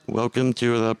Welcome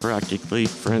to the Practically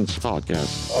Friends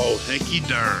podcast. Oh, thank you,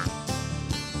 darn.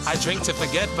 I drink to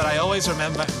forget, but I always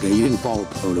remember. Yeah, you didn't follow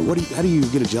Poda. How do you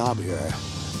get a job here?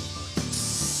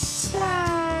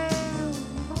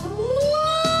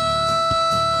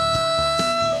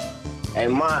 Hey,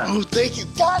 Mom. Oh, thank you.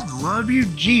 God love you,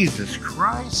 Jesus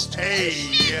Christ. Hey,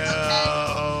 yo.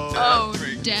 Oh,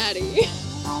 Daddy.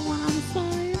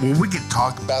 Well, we can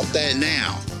talk about that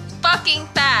now. Fucking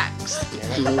facts.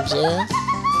 You know what I'm saying?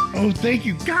 Oh, thank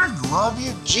you. God love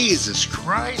you, Jesus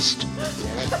Christ.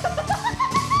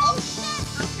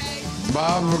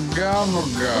 Baba gabba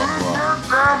gabba.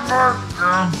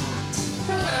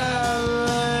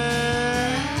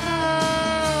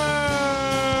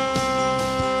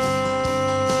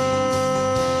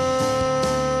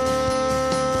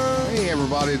 Hey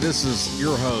everybody, this is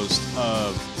your host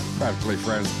of Practically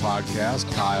Friends podcast,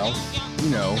 Kyle,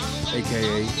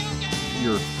 aka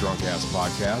your drunk ass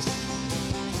podcast.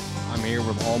 I'm here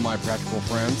with all my practical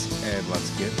friends, and let's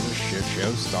get this shit show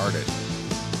started.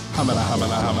 Humming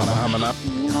up.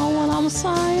 You know what I'm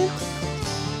saying?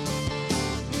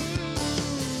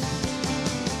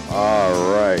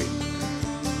 All right.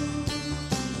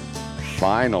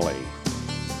 Finally,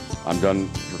 I'm done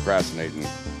procrastinating,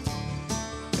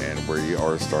 and we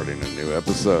are starting a new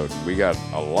episode. We got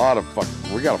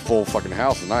a full fucking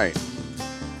house tonight.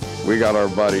 We got our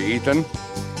buddy Ethan.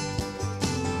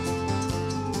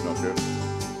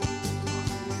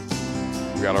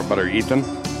 We got our buddy Ethan.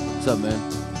 What's up, man?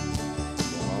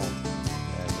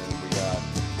 And then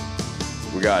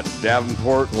we got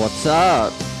Davenport. What's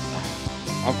up?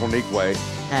 Uncle Neekway.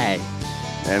 Hey.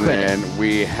 And then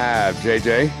we have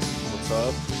JJ. What's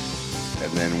up?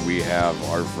 And then we have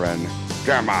our friend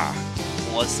Grandma.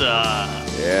 What's up?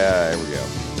 Yeah, there we go.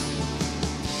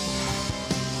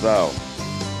 So,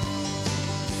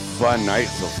 fun night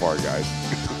so far, guys.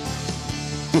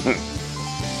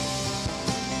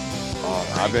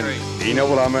 You know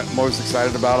what I'm most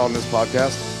excited about on this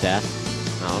podcast? Death?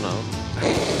 I don't know.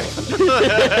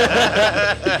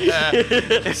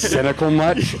 Cynical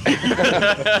much?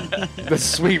 The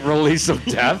sweet release of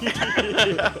death?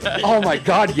 Oh my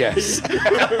God, yes.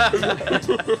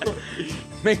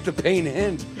 Make the pain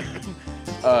end.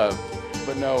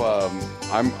 But no,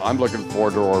 I'm looking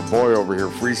forward to our boy over here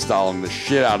freestyling the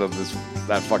shit out of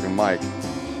that fucking mic.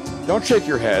 Don't shake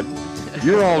your head.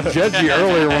 You're all judgy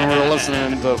earlier when we were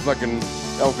listening to fucking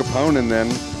El Capone, and then.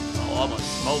 Oh, I'm gonna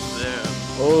smoke them.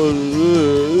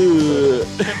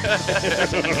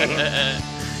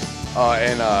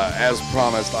 And as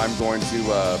promised, I'm going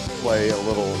to play a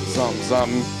little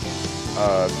something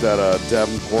that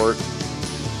Davenport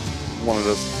wanted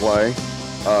us to play.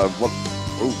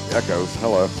 Echoes.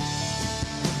 Hello.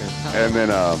 And then,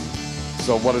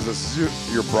 so what is this?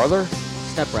 Your brother?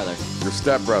 Stepbrother. Your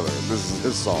stepbrother. This is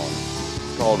his song.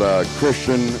 It's called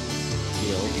Christian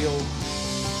Shield.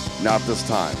 Not This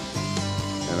Time.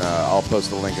 And I'll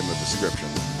post a link in the description.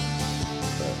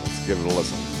 So let's give it a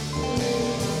listen.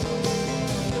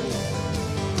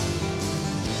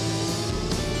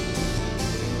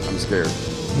 I'm scared.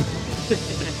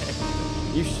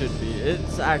 You should be.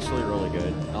 It's actually really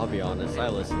good. I'll be honest. I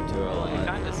listen to it a lot. It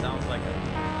kind of sounds like a...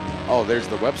 Oh, there's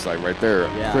the website right there.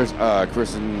 Yeah.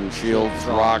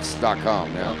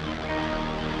 ChristianShieldsRocks.com. Yeah. It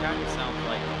kind of sounds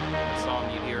like a song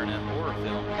you hear in a horror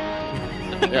film.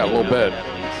 Yeah, a little bit. At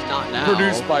least. Not now.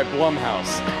 Produced by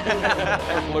Blumhouse.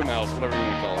 Or Blumhouse, whatever you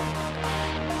want to call it.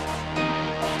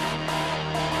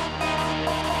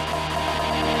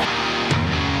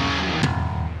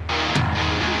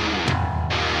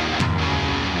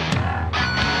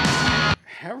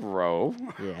 Hero.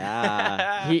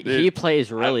 Yeah. He plays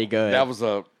really good. That was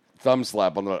a thumb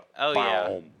slap on the. Oh,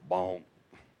 yeah. Boom.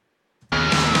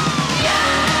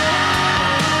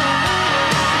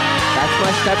 That's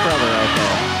my stepbrother right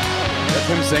there. That's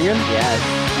him singing? Yes.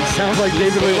 He sounds like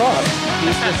David Lee Roth.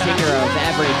 He's the singer of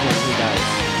everything he does.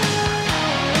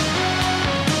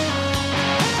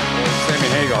 Sammy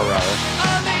Hagar, rather.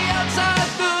 On the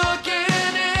outside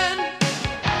looking in,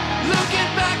 looking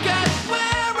back at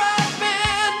where I've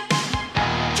been,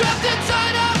 trapped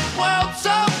inside a world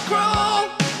so cruel.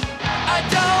 I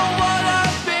don't wanna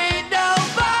be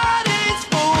nobody's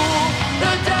fool.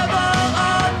 The devil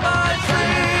on my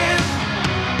sleeve,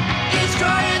 he's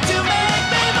trying to make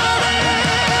me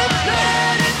believe.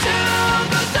 Led into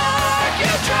the dark,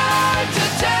 you tried to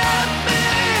tempt me.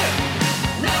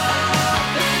 Not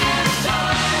this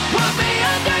time. Put me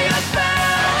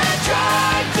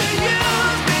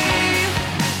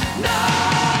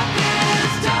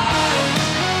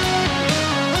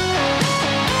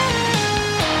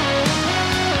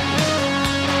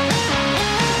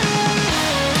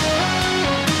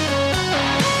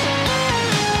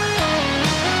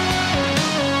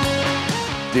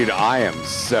Dude, I am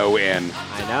so in.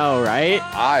 I know, right?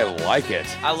 I like it.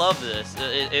 I love this.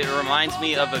 It reminds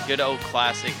me of a good old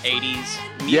classic 80s music.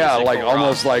 Yeah, like rock.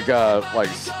 almost like a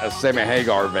Sammy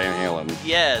Hagar Van Halen.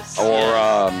 Yes.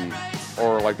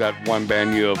 Or like that one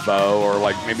band UFO, or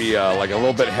like maybe like a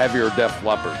little bit heavier Def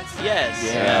Leppard. Yes.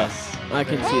 Yeah. Yes. I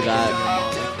can see that.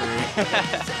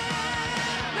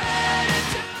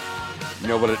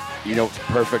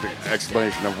 Perfect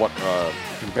explanation of what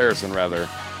comparison rather.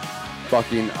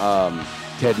 Fucking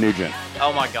Ted Nugent.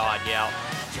 Oh my God, yeah.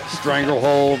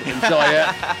 Stranglehold and shit like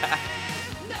that.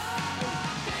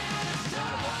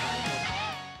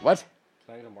 What?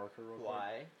 Can I get a marker real quick?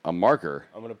 Why? A marker?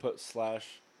 I'm gonna put slash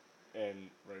and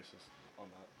racist on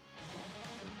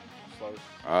that.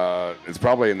 Slash. It's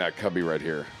probably in that cubby right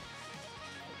here.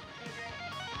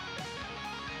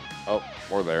 Oh,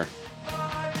 we're there.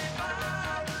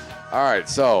 All right,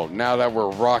 so now that we're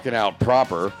rocking out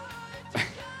proper,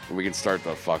 we can start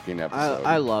the fucking episode.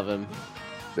 I love him.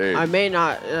 Dude. I may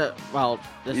not.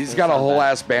 He's got a whole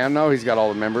ass band though. He's got all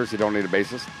the members. He don't need a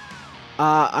bassist.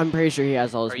 I'm pretty sure he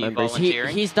has all his Are you members.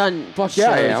 volunteering? He's done. Fuck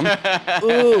yeah, I am.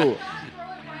 Ooh.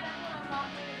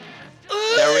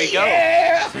 There we go.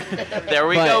 Yeah! There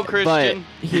we go, Christian.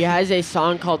 But he has a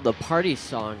song called The Party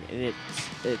Song, and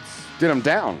it's. Dude, I'm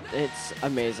down. It's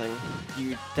amazing.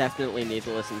 You definitely need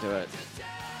to listen to it.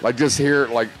 Like just hear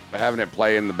like having it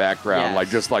play in the background, Yes. like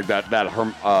just like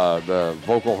the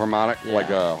vocal harmonic, Yeah. like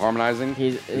harmonizing.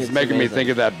 It's It's making me amazing. think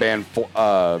of that band.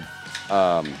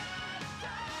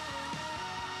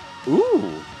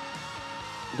 Ooh,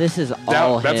 This is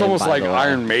all that's him, almost by like the way.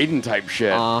 Iron Maiden type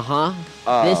shit. Uh-huh.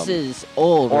 This is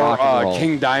old or rock and roll.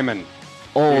 King Diamond.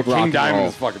 Old Dude, rock King and Diamond roll.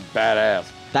 is fucking badass.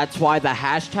 That's why the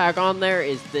hashtag on there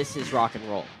is "This is rock and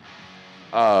roll."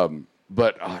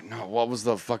 But no, what was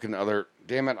the fucking other?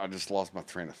 Damn it, I just lost my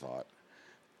train of thought.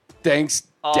 Thanks,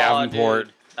 Davenport.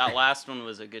 Dude, that last one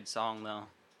was a good song though.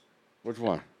 Which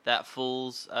one? That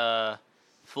Fools,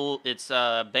 it's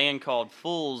a band called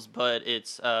Fools, but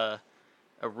it's a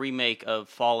remake of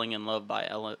Falling in Love by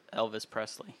Elvis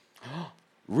Presley.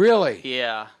 Really?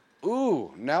 Yeah.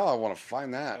 Ooh, now I want to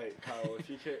find that. Hey, Kyle, if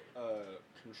you hit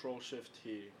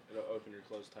Control-Shift-T, it'll open your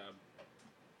closed tab.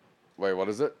 Wait, what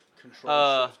is it?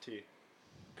 Control-Shift-T.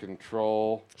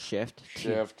 Control Shift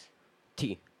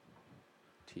T.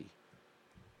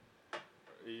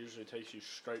 It usually takes you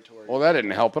straight to where Well, that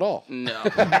didn't help at all. No.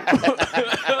 Usually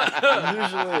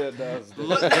it does.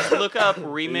 Just look up It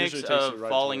remix usually takes of you right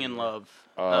Falling to in where Love,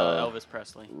 Elvis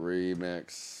Presley.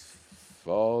 Remix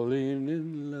Falling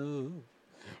in Love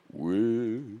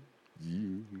with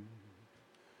You.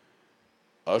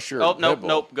 Usher. Oh, and nope, Pitbull.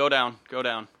 nope. Go down.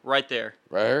 Right there.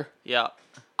 Right here? Yeah.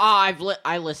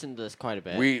 I listened to this quite a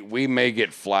bit. We may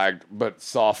get flagged, but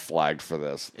soft flagged for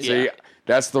this. Yeah. See,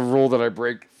 that's the rule that I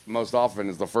break most often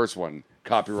is the first one.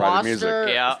 Copyrighted music.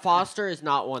 Yeah. Foster is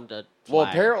not one to Well,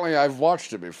 flag. apparently I've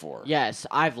watched it before. Yes,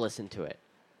 I've listened to it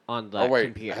on the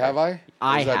computer. Have I? Or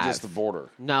I is that have. just the border?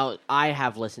 No, I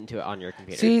have listened to it on your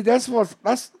computer. See, that's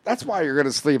why you're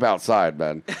gonna sleep outside,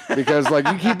 man. Because like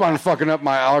you keep on fucking up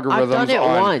my algorithms I've done it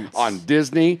once. on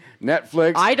Disney,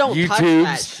 Netflix, I don't touch YouTube,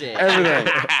 that shit. everything.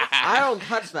 I don't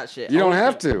touch that shit. You don't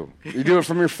have to. You do it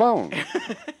from your phone.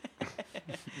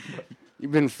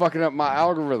 You've been fucking up my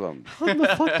algorithm. How the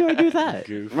fuck do I do that?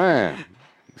 Man,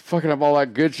 fucking up all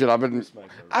that good shit.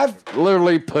 I've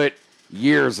literally put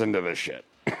years into this shit.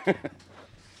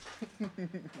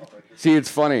 See, it's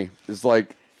funny. It's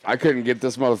like I couldn't get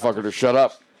this motherfucker to shut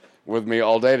up with me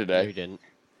all day today. You didn't.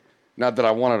 Not that I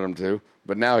wanted him to,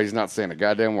 but now he's not saying a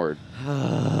goddamn word.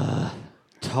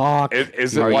 Talk.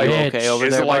 Is it Are you like okay over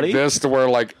is there, it like buddy? this to where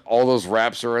like all those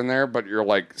wraps are in there, but you're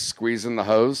like squeezing the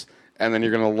hose, and then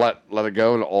you're gonna let it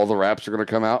go, and all the wraps are gonna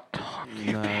come out? Nah,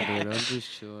 dude, I'm just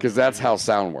sure. Because that's how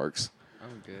sound works.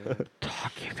 I'm good.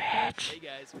 Talk, you bitch. Hey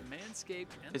guys, Manscaped.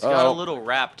 It's got a little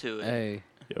rap to it. Hey,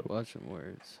 watch some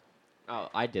words. Oh,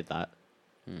 I did that.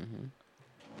 Mm-hmm.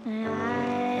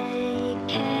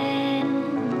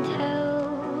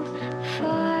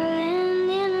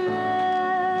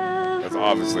 That's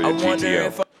obviously a I wonder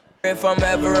GTO. if I'm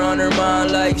ever on her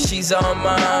mind like she's on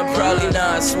mine. Probably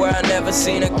not. Swear I never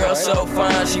seen a girl so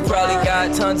fine. She probably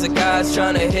got tons of guys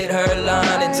trying to hit her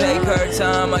line and take her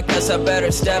time. I guess I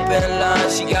better step in line.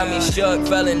 She got me shook,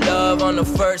 fell in love on the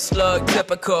first look.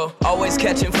 Typical. Always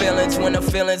catching feelings when the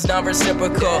feeling's not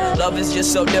reciprocal. Love is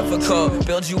just so difficult.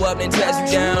 Builds you up and tears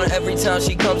you down. Every time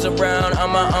she comes around,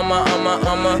 I'm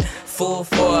a fool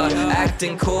for her,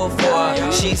 acting cool for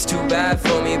her. She's too bad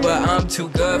for me, but I'm too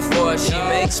good for her. She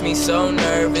makes me so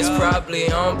nervous,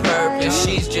 probably on purpose.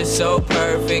 She's just so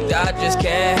perfect, I just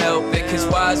can't help it. Cause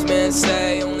wise men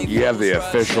say only You have the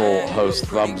official host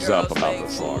thumbs up about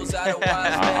this song.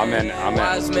 I'm in.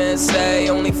 Wise men say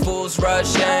only fools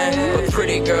rush in, but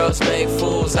pretty girls make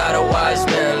fools out of wise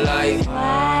men. Like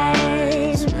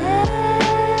wise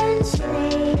men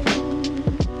say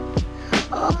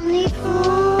only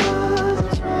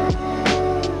fools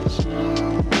rush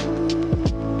in.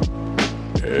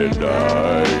 And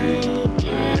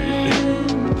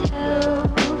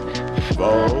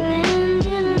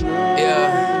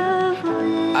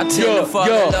I tend to fall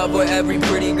in love with every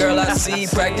pretty girl I see,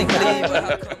 practically. But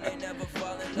how come they never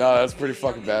fall in love? No, that's pretty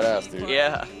fucking badass, dude.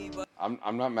 Yeah.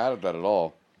 I'm not mad at that at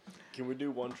all. Can we do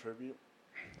one tribute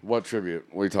What tribute?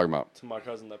 What are you talking about? to my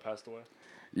cousin that passed away?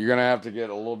 You're gonna have to get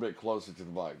a little bit closer to the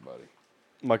mic, buddy.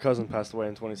 My cousin passed away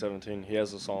in 2017. He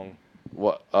has a song.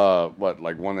 What?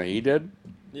 Like one that he did?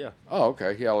 Yeah. Oh,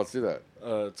 okay. Yeah, let's do that.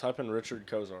 Type in Richard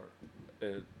Cozart.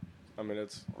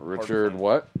 It's Richard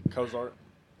what? Cozart.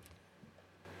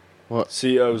 What?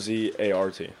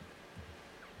 Cozart.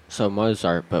 So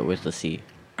Mozart, but with a C.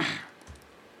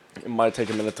 It might take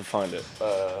a minute to find it.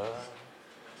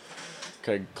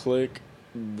 Okay, click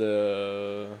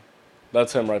the...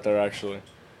 That's him right there, actually.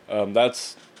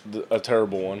 That's a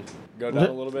terrible one. Go down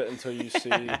a little bit until you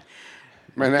see...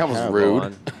 Man, that was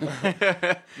rude.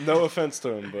 No offense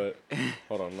to him, but...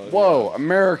 Hold on. Whoa,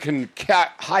 American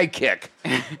cat high kick.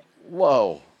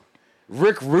 Whoa.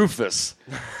 Rick Rufus.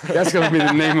 That's going to be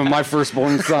the name of my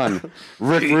firstborn son.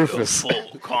 Rick Rufus.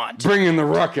 Bringing the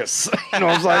ruckus. You know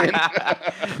what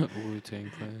I'm saying?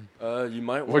 Wu-Tang Clan. You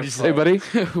might. What'd you say, buddy?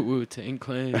 Wu-Tang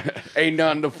Clan. Ain't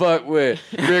nothing to fuck with.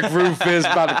 Rick Rufus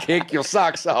about to kick your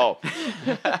socks off.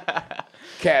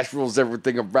 Cash rules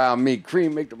everything around me.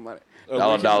 Cream make the money.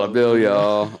 Dollar bill,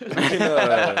 y'all.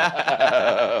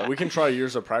 We can try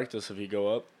years of practice if you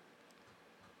go up.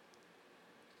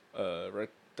 Right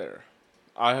there.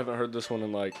 I haven't heard this one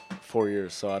in like 4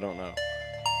 years, so I don't know.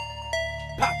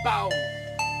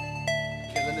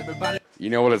 You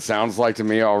know what it sounds like to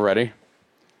me already?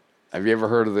 Have you ever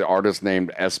heard of the artist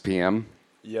named SPM?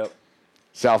 Yep.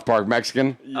 South Park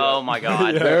Mexican? Oh my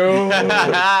god. Dude,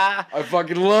 I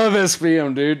fucking love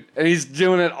SPM, dude. And he's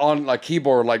doing it on a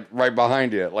keyboard, like right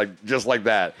behind you, like just like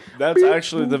that. That's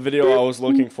actually the video I was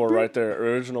looking for right there.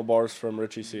 Original bars from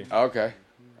Richie C. Okay.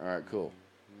 All right, cool.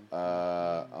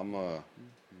 I'm going to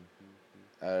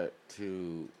add it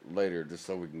to later just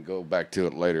so we can go back to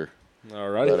it later. All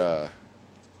right. But,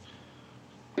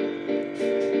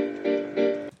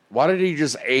 why did he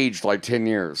just age like 10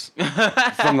 years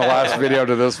from the last video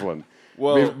to this one?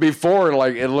 Well, before,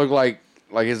 like, it looked like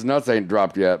his nuts ain't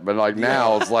dropped yet, but like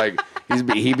now it's like he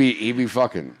be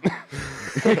fucking.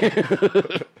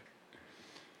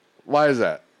 Why is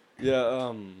that?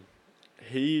 Yeah,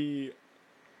 he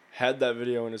had that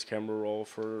video in his camera roll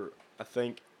for I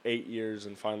think 8 years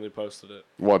and finally posted it.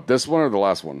 What, this one or the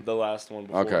last one? The last one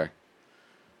before. Okay.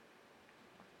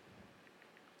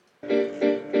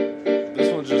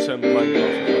 This one's just him playing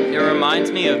golf. It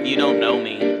reminds me of You Don't Know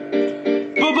Me.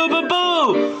 Boo boo boo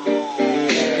boo!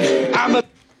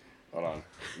 Hold on.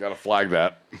 Gotta flag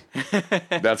that.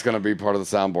 That's gonna be part of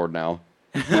the soundboard now.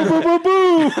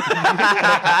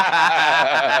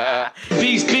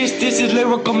 Beast, bitch, this is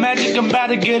lyrical magic. I'm about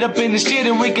to get up in the shit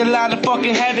and wreak a lot of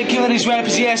fucking havoc. Killing these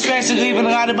rappers, yeah, stressing, leaving a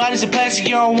lot of bodies in plastic.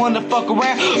 You don't wanna fuck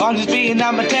around. I'm just beating,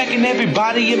 I'm attacking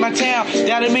everybody in my town.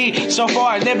 Doubted me so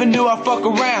far, never knew I'd fuck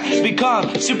around. Become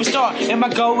superstar, and my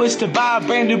goal is to buy a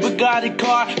brand new Bugatti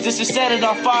car just to set it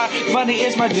on fire. Money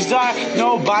is my desire.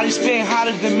 Nobody spin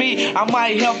hotter than me. I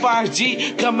might help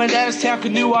RG coming out of town,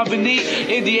 Canoe Albany,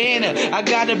 Indiana. I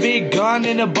got a big gun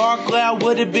in a bar cloud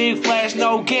with a big flash,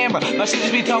 no camera. My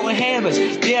shit be throwing hammers.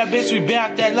 Yeah, bitch, we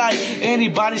back that light.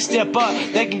 Anybody step up,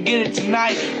 they can get it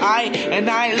tonight. I ain't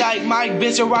like Mike,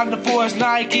 bitch, around the forest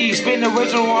Nike. Spin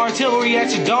original artillery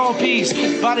at your dome piece.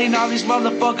 Fighting all these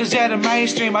motherfuckers at the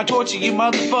mainstream. I torture you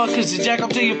motherfuckers and jack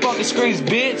up to your fucking screens,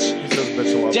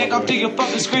 bitch. Jack up to your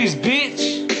fucking screens,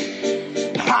 bitch.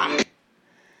 Ha!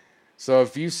 So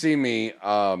if you see me,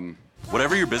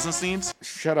 whatever your business needs.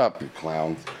 Shut up, you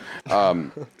clown.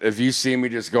 If you see me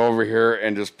just go over here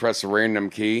and just press a random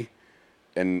key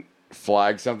and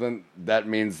flag something, that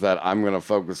means that I'm going to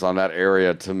focus on that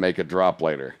area to make a drop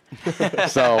later.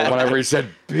 So whenever he said,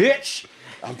 bitch,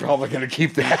 I'm probably going to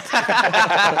keep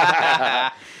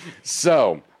that.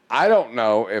 So I don't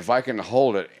know if I can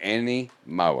hold it any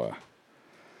more.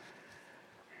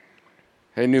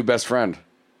 Hey, new best friend.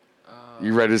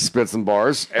 You ready to spit some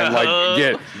bars and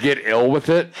like get ill with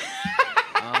it?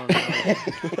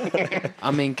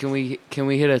 I mean, can we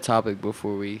hit a topic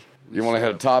before we? You want to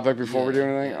hit a topic before we do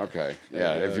anything? Okay.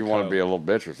 Yeah, if you want to be a little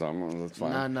bitch or something, that's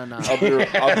fine. No. I'll be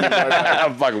right back.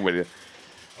 I'm fucking with you.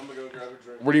 I'm gonna go grab a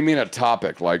drink. What do you mean a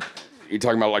topic? Like, you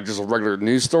talking about like just a regular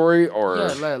news story, or?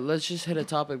 Yeah, let's just hit a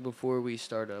topic before we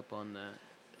start up on that.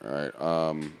 All right.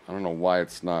 I don't know why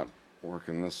it's not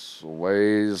working this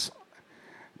ways.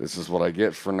 This is what I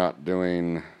get for not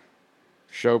doing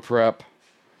show prep.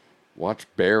 Watch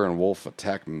bear and wolf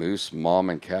attack moose, mom,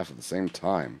 and calf at the same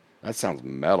time. That sounds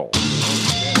metal.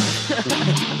 That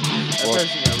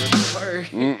person got ripped apart.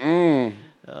 Mm-mm.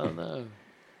 Oh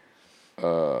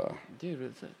no. Dude,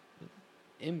 what's that?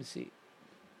 MC.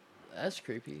 That's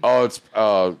creepy. Oh, it's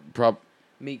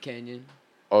Meat Canyon.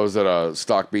 Oh, is it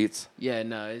Stock Beats? Yeah,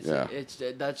 no, it's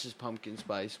that's just pumpkin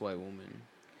spice white woman.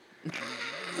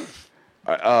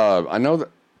 I know that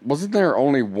wasn't there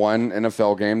only one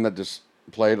NFL game that just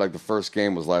played? Like the first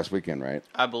game was last weekend, right?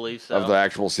 I believe so. Of the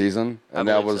actual season, and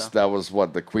that was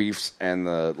what the Queefs and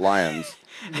the Lions.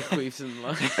 The Queefs and the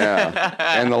Lions. Yeah,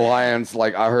 and the Lions,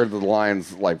 like I heard the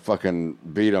Lions like fucking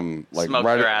beat them, like Smoked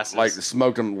right, their asses. like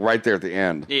smoked them right there at the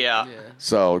end. Yeah.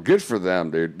 So good for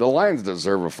them, dude. The Lions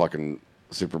deserve a fucking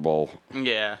Super Bowl.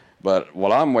 Yeah. But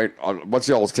what I'm waiting on, what's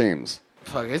y'all's teams?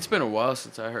 Fuck, it's been a while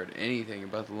since I heard anything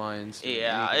about the Lions.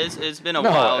 Yeah, it's been a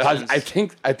while since.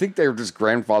 I think they were just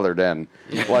grandfathered in,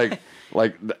 like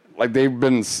they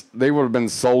would have been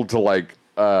sold to like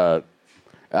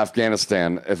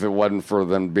Afghanistan if it wasn't for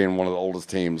them being one of the oldest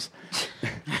teams.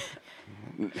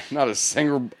 Not a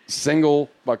single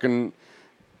fucking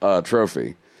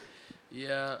trophy.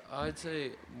 Yeah, I'd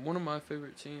say one of my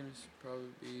favorite teams probably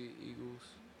be Eagles.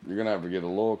 You're gonna have to get a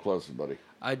little closer, buddy.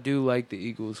 I do like the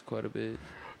Eagles quite a bit.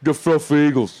 The fluffy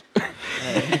Eagles.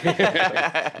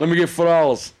 Let me get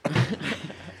 $4.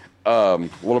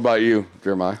 What about you,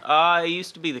 Jeremiah? It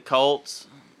used to be the Colts.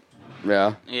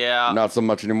 Yeah. Yeah. Not so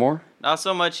much anymore. Not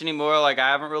so much anymore. Like I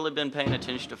haven't really been paying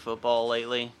attention to football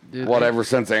lately. Whatever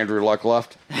since Andrew Luck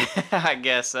left, I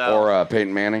guess so. or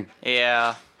Peyton Manning.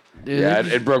 Yeah. Yeah,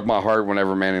 it broke my heart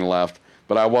whenever Manning left.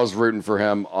 But I was rooting for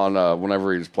him on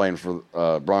whenever he was playing for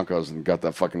Broncos and got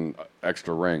that fucking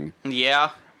extra ring. Yeah.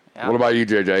 What about you,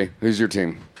 JJ? Who's your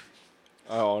team?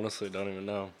 I honestly don't even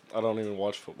know. I don't even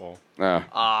watch football.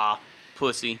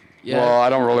 Pussy. Yeah. Well, I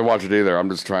don't really watch it either. I'm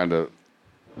just trying to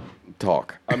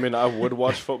talk. I mean, I would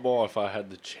watch football if I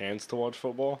had the chance to watch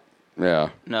football. Yeah.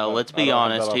 No, let's I be don't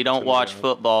have honest. that He don't watch opportunity.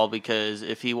 football because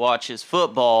if he watches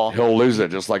football, He'll lose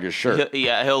it just like his shirt.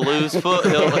 he'll lose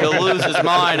he'll lose his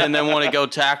mind and then want to go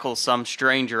tackle some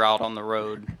stranger out on the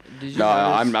road. No,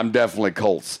 I'm definitely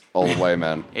Colts all the way,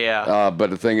 man. Yeah. But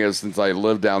the thing is, since I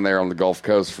lived down there on the Gulf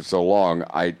Coast for so long,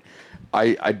 I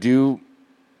do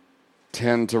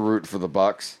tend to root for the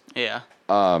Bucks. Yeah.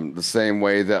 The same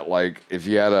way that like if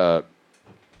you had a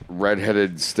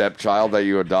redheaded stepchild that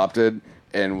you adopted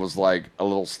and was like a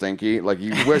little stinky, like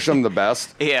you wish them the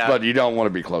best, Yeah. but you don't want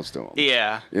to be close to them.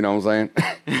 Yeah. You know what I'm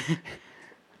saying?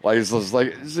 Like it's just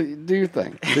like do your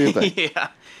thing, do your thing. Yeah.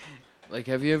 Like,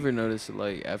 have you ever noticed that,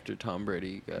 like, after Tom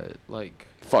Brady got, like...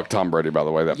 Fuck Tom Brady, by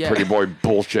the way, that Yeah. pretty boy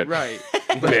bullshit. Right.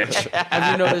 Bitch.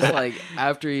 Have you noticed, like,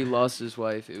 after he lost his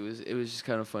wife, it was just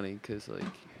kind of funny, because, like,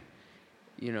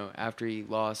 you know, after he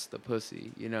lost the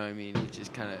pussy, you know what I mean? He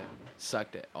just kind of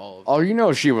sucked at all of Oh, you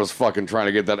know she was fucking trying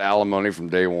to get that alimony from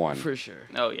day one. For sure.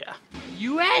 Oh, yeah.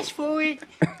 You asked for it.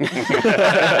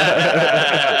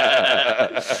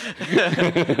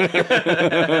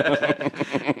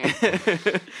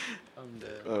 I'm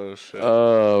dead. Oh, shit.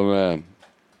 Oh, man.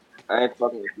 I ain't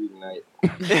fucking with you tonight.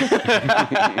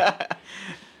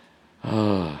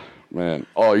 Oh, man.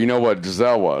 Oh, you know what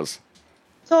Giselle was?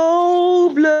 So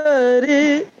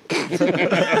blooded.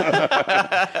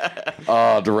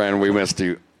 Oh, Duran, we missed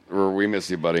you. Or we miss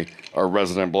you, buddy. Our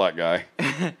resident black guy.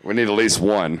 We need at least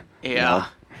one. Yeah. You know?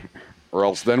 Or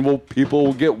else then people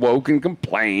will get woke and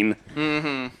complain.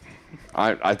 Mm-hmm.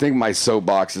 I think my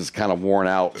soapbox is kind of worn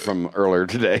out from earlier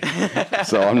today.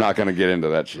 So I'm not going to get into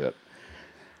that shit.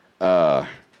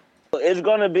 It's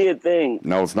gonna be a thing.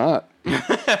 No, it's not.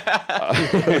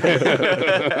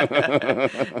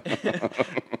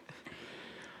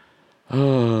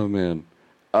 Oh, man.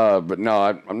 But no,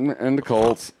 I'm into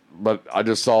Colts. But I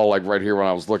just saw, like, right here when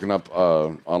I was looking up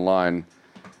online,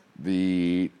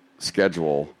 the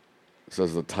schedule. It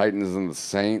says the Titans and the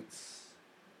Saints.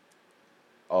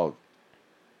 Oh,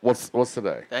 what's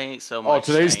today? They ain't so Oh, much.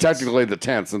 today's Saints. technically the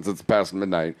 10th since it's past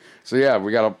midnight. So, yeah,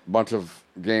 we got a bunch of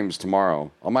games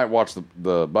tomorrow. I might watch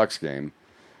the Bucks game.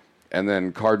 And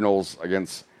then Cardinals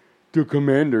against the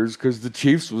Commanders because the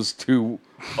Chiefs was too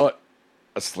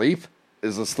asleep.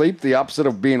 Is asleep the opposite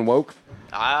of being woke?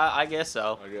 I guess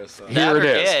so. Here it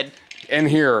is. Dead. And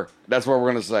here, that's what we're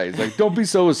gonna say. It's like, don't be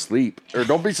so asleep, or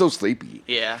don't be so sleepy.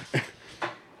 Yeah.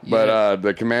 But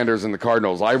the Commanders and the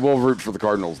Cardinals, I will root for the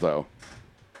Cardinals though.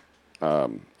 I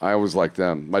always liked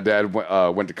them. My dad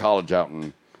went to college out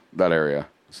in that area,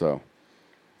 so.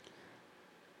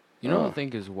 You know what I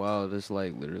think is wild? It's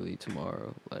like literally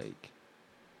tomorrow. Like,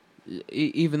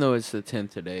 even though it's the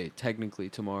 10th today, technically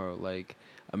tomorrow, like,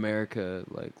 America,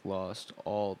 like, lost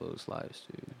all those lives,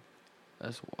 dude.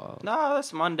 That's wild. No,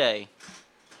 that's Monday.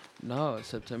 No, it's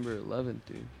September 11th,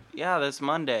 dude. Yeah, that's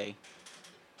Monday.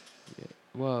 Yeah.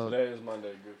 Well, today is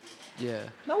Monday, Goofy. Yeah.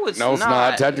 No, it's No, it's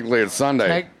not. Technically, it's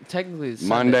Sunday. Technically, it's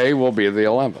Monday Sunday. will be the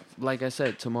 11th. Like I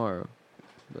said, tomorrow.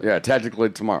 But Yeah,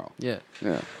 technically tomorrow. Yeah.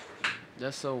 Yeah.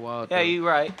 That's so wild. Yeah, though. you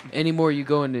right. Anymore you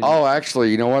go into... Oh,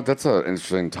 actually, you know what? That's an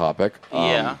interesting topic.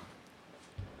 Yeah.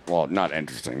 Well, not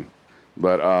interesting,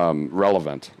 but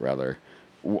relevant, rather.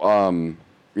 You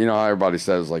know how everybody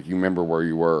says, like, you remember where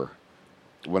you were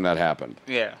when that happened.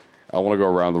 Yeah. I want to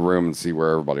go around the room and see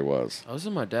where everybody was. I was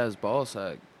in my dad's ball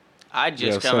sack. I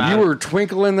just come out. You were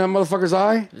twinkling that motherfucker's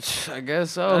eye? I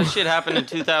guess so. That shit happened in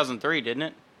 2003, didn't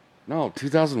it? No,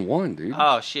 2001, dude.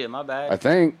 Oh, shit, my bad. I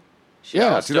think. Shit, I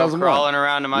Yeah, was still 2001. crawling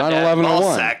around in my dad's 9/11/01.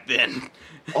 ball sack then.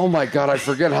 Oh my god, I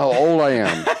forget how old I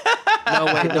am. No,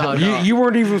 wait, no. You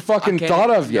weren't even fucking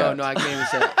thought of yet. No, I can't even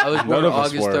say it. I was born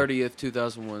August 30th,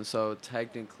 2001, so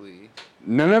technically...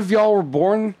 None of y'all were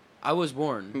born? I was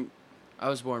born.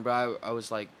 But I was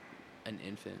like an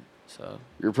infant, so...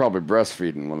 You're probably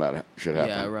breastfeeding when that shit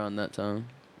happened. Yeah, around that time.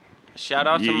 Shout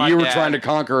out to my You were dad. trying to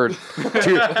conquer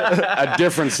a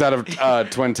different set of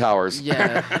Twin Towers.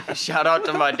 Yeah. Shout out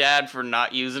to my dad for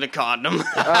not using a condom.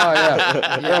 Oh,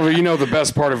 yeah. Yeah, but you know the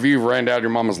best part of you ran down your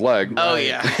mama's leg. Oh,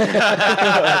 yeah.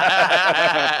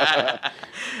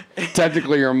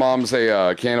 Technically, your mom's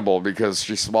a cannibal because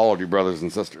she swallowed your brothers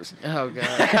and sisters. Oh,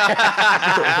 God.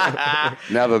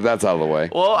 Now that that's out of the way.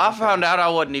 Well, I found out I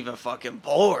wasn't even fucking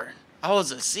born. I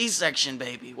was a C-section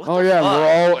baby. What Oh the yeah,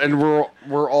 fuck?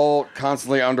 we're all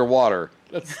constantly underwater.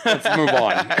 Let's move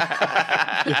on.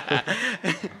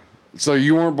 So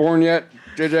you weren't born yet,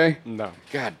 JJ? No.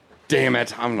 God damn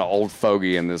it! I'm the old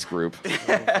fogey in this group.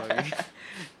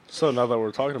 So now that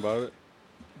we're talking about it,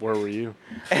 where were you?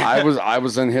 I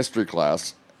was in history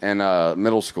class in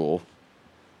middle school.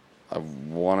 I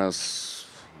want to let's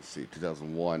see,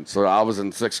 2001. So I was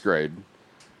in 6th grade,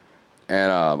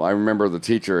 and I remember the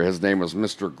teacher. His name was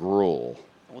Mr. Gruel.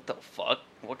 What the fuck?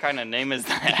 What kind of name is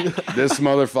that? This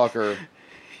motherfucker,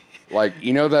 like,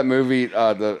 you know that movie,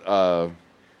 the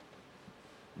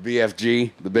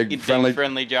BFG, the big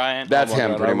friendly giant. That's Oh my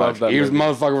him, God, pretty I love much. that He was movie.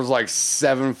 motherfucker was like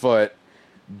 7 foot,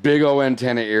 big old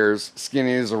antenna ears,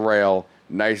 skinny as a rail,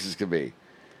 nice as could be.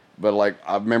 But like,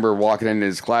 I remember walking into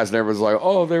his class and everyone's like,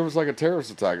 "Oh, there was like a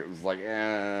terrorist attack." It was like,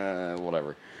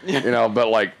 whatever, you know. But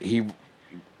like, he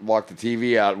walked the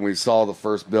TV out and we saw the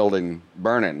first building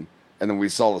burning, and then we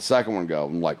saw the second one go.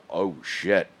 I'm like, "Oh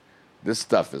shit, this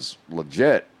stuff is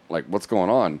legit. Like, what's going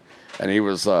on?" And he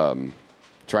was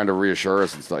trying to reassure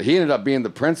us and stuff. He ended up being the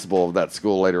principal of that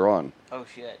school later on. Oh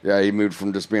shit. Yeah, he moved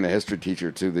from just being a history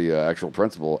teacher to the actual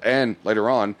principal, and later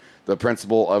on, the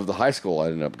principal of the high school I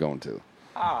ended up going to.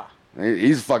 Ah.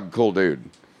 He's a fucking cool dude,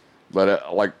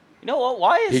 but like, You know what?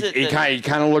 Why is it he that...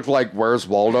 kind of looked like Where's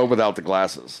Waldo without the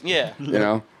glasses. Yeah. You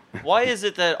know. Why is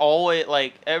it that always,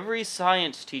 like, every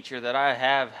science teacher that I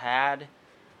have had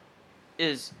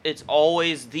it's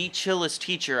always the chillest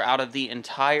teacher out of the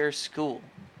entire school?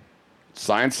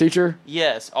 Science teacher?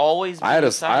 Yes, always. I had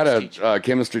a science teacher.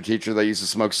 chemistry teacher that used to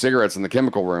smoke cigarettes in the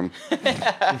chemical room.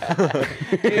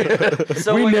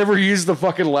 So we never used the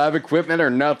fucking lab equipment or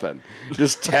nothing,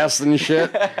 just tests and shit.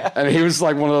 And he was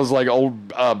like one of those like old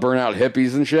burnout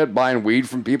hippies and shit, buying weed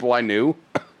from people I knew.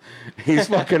 He's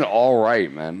fucking all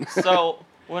right, man. So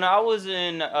when I was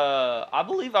in, I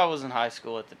believe I was in high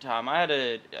school at the time. I had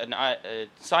a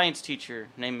science teacher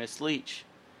named Miss Leach.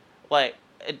 Like,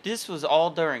 this was all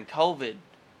during COVID,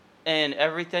 and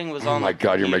everything was on. Oh my the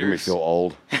god, you're making me computers. feel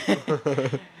old.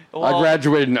 Well, I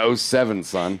graduated in 07,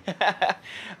 son.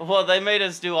 Well, they made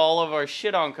us do all of our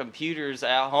shit on computers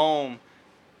at home.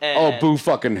 And, Oh, boo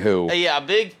fucking who? Yeah,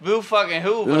 big boo fucking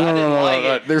who, but No, I no, didn't no, like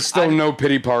no, it. there's still no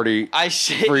pity party I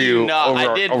shit for you not. I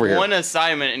over- did over here. one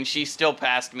assignment, and she still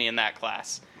passed me in that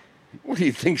class. What do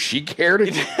you think, she cared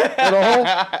at all?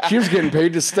 She was getting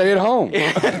paid to stay at home.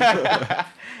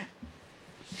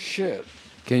 Shit.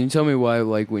 Can you tell me why,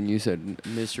 like, when you said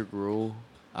Mr. Gruel,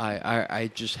 I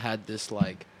just had this,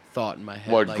 like, thought in my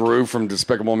head. What, like, Gru from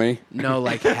Despicable Me? No,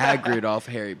 like Hagrid off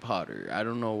Harry Potter. I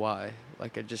don't know why.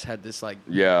 Like I just had this like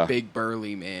big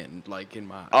burly man like in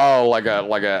my. Oh, like a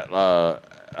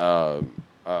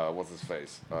what's his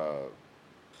face?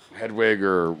 Hedwig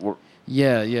or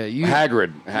Yeah.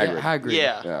 Hagrid. Yeah,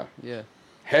 Hagrid. Yeah.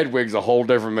 Hedwig's a whole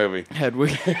different movie.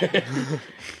 Hedwig.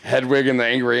 Hedwig and the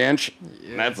Angry Inch.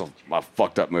 Yeah. That's a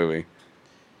fucked up movie.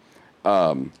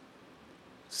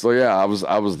 So yeah, I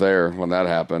was there when that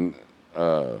happened,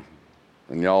 and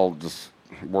y'all just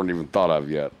weren't even thought of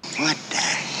yet. What the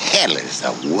hell is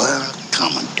the world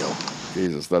coming to?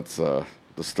 Jesus, that's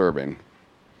disturbing.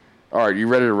 All right, you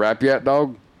ready to rap yet,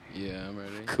 dog? Yeah, I'm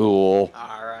ready. Cool.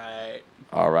 All right.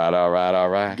 All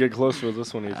right. Get closer with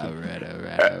this one, Ethan. All right.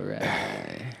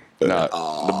 No,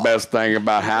 the best thing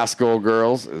about high school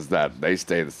girls is that they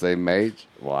stay the same age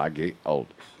while I get old.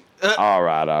 All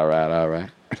right.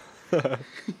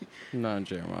 Not in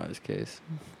Jeremiah's case.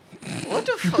 What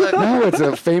the fuck? No, it's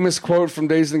a famous quote from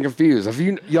Dazed and Confused. Have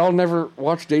y'all never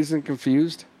watched Dazed and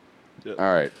Confused? Yeah.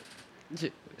 All right.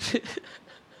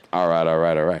 All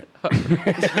right.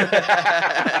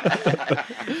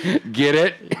 Get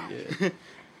it? Yeah.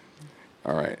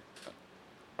 All right.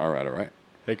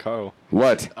 Hey, Kyle.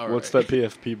 What? What's that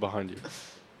PFP behind you?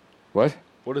 What?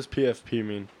 What does PFP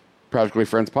mean? Practically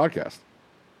Friends Podcast.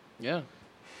 Yeah.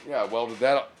 Yeah, I welded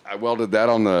that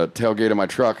on the tailgate of my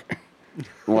truck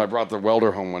when I brought the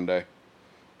welder home one day.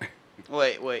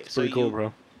 Wait. Pretty cool,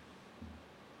 bro.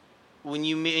 When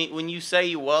you say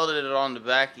you welded it on the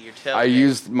back of your tailgate, I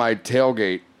used my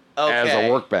tailgate as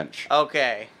a workbench.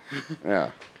 Okay.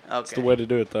 Yeah. That's the way to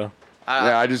do it, though.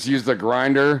 Yeah, I just used a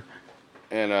grinder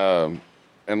and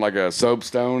like a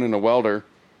soapstone and a welder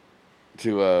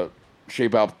to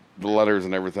shape out the letters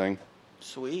and everything.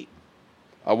 Sweet.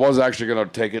 I was actually going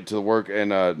to take it to work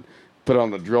and put it on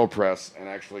the drill press and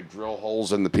actually drill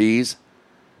holes in the P's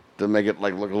to make it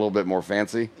like look a little bit more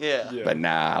fancy. Yeah. But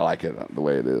nah, I like it the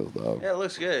way it is, though. Yeah, it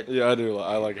looks good. Yeah, I do.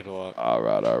 I like it a lot. All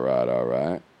right. I don't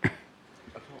have it.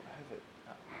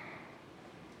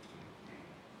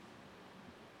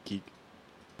 Geek.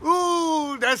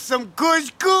 Ooh, that's some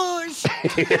kush.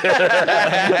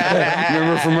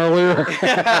 Remember from earlier?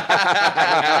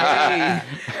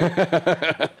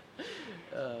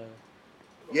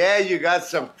 Yeah, you got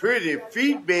some pretty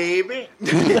feet, baby.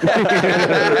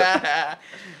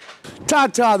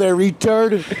 Ta-ta there,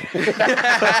 retard.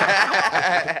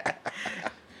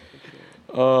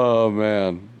 Oh,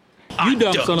 man. You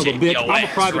dumb son of a bitch. I'm a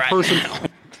private person.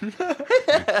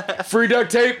 Free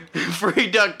duct tape. Free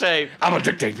duct tape. I'm gonna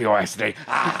duct tape your ass today. Get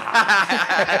your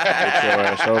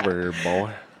ass over here,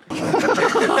 boy.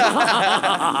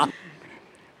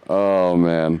 Oh,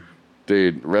 man.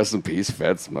 Dude, rest in peace,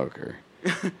 Fed Smoker.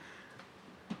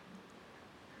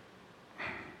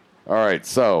 All right,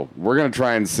 so we're going to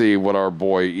try and see what our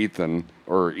boy Ethan,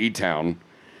 or E-Town,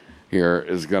 here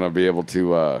is going to be able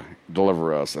to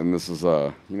deliver us. And this is,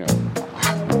 Why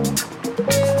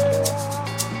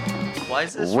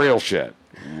is this real shit.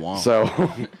 Wow. So,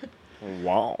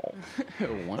 wow.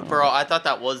 Bro, I thought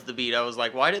that was the beat. I was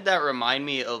like, why did that remind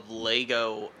me of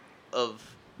Lego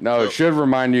of... no, it should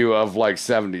remind you of, like,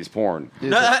 70s porn.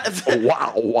 Wow.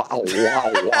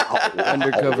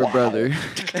 Undercover brother.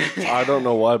 I don't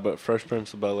know why, but Fresh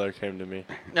Prince of Bel-Air came to me.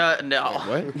 No.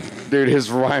 What? Dude, his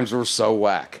rhymes were so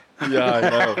whack. Yeah, I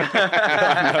know.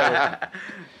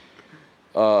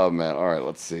 Oh, man. All right,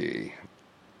 let's see.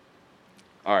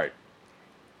 All right.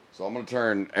 So I'm going to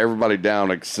turn everybody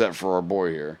down except for our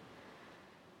boy here.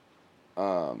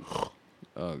 Oh,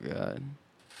 God.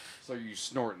 So you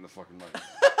snorting the fucking mic.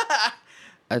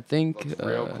 I think... That's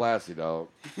real classy, dog.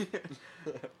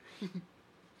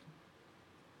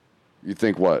 You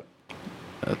think what?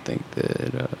 I think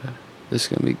that this is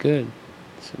going to be good.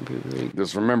 It's gonna be really good.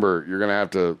 Just remember, you're going to have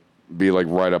to be like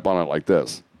right up on it like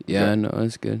this. Yeah, Okay? I know.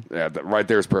 That's good. Yeah, right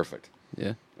there is perfect.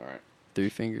 Yeah. All right.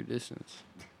 3-finger distance.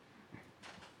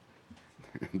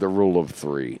 The rule of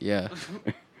 3. Yeah.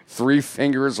 3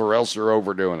 fingers or else you're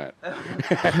overdoing it.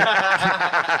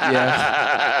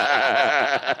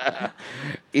 Yeah.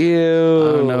 Ew.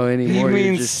 I don't know anymore. He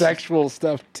means just, sexual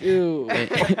stuff too.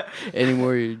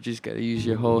 anymore, you just gotta use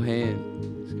your whole hand.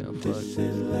 It's kind of This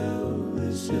is love.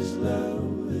 This is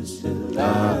love. This is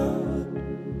love.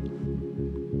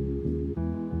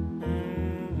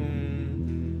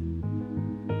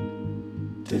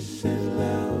 This is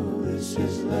love. This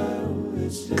is love.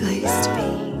 This is Ghost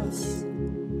love. Beats.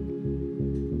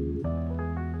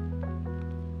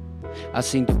 I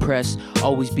seem depressed,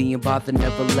 always being bothered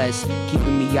nevertheless,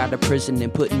 keeping me out of prison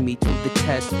and putting me through the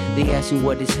test. They ask me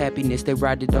what is happiness, they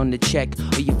write it on the check,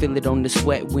 or you feel it on the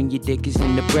sweat when your dick is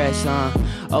in the breast.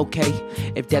 Okay,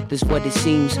 if death is what it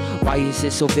seems, why is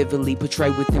it so vividly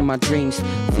portrayed within my dreams?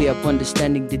 Fear of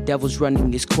understanding the devil's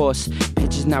running his course.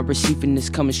 Pictures not receiving this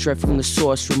coming straight from the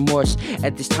source. Remorse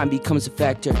at this time becomes a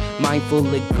factor. Mindful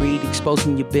of greed,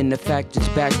 exposing your benefactors.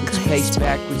 Backwards, pace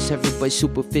backwards, everybody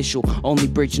superficial, only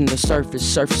breaching the surface.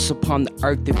 Surface upon the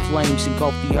earth, in flames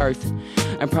engulf the earth.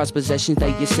 And prized possessions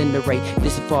they incinerate.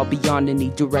 This is far beyond any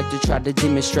director try to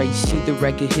demonstrate. See the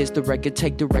record, here's the record,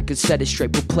 take the record, set it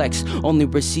straight. Perplexed, only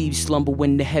receive slumber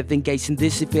when the heaven gates. And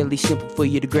this is fairly simple for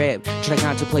you to grab. Try to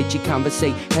contemplate, you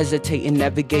conversate, hesitate and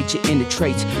navigate your inner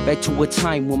traits. Back to a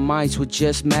time when minds would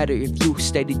just matter. If you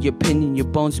stated your opinion, your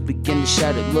bones would begin to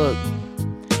shatter. Look,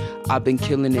 I've been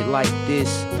killing it like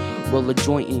this. Roll a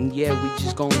joint and yeah, we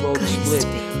just gon' roll the split.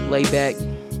 Lay back,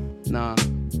 nah.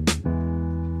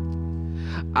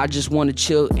 I just wanna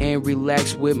chill and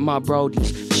relax with my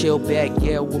brodies. Chill back,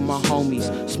 yeah, with my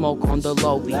homies. Smoke on the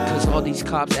lowly, cause all these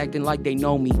cops acting like they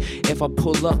know me. If I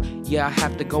pull up, yeah, I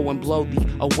have to go and blow the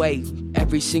away.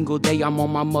 Every single day I'm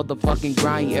on my motherfucking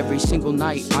grind. Every single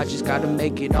night I just gotta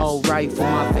make it alright for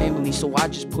my family. So I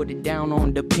just put it down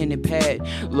on the pen and pad.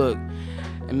 Look,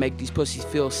 and make these pussies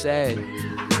feel sad.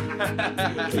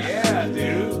 Yeah,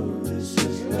 dude.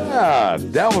 Yeah,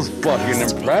 that was fucking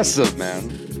impressive,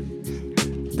 man.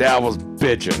 That was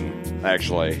bitchin',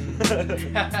 actually.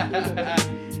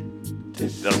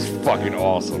 That was fucking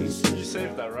awesome. You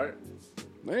saved that, right?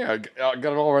 Yeah, I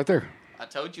got it all right there. I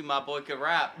told you my boy could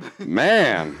rap.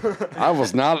 Man, I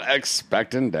was not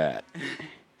expecting that.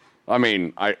 I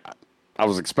mean, I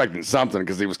was expecting something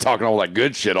because he was talking all that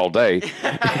good shit all day.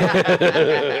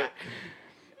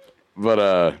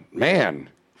 But, man,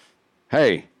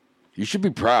 hey, you should be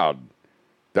proud.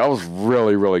 That was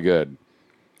really, really good.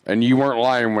 And you weren't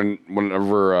lying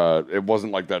whenever it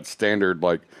wasn't like that standard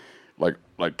like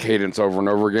cadence over and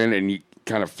over again, and you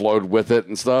kind of flowed with it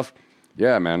and stuff.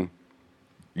 Yeah, man,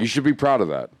 you should be proud of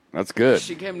that. That's good.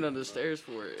 She came down the stairs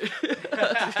for it.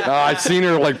 I'd seen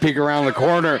her like peek around the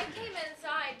corner. I came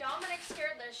inside. Dominic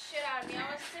scared the shit out of me.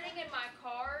 I was sitting in my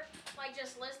car, like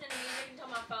just listening to music until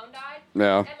my phone died.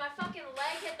 Yeah. And my fucking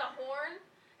leg hit the horn,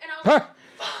 and I was like,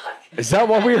 "Fuck!" Is that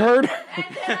what we heard? And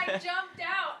then I jumped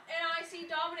out, and I see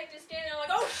Dominic just standing there,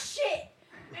 like, "Oh shit!"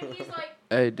 And he's like,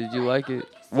 Hey, did you like it?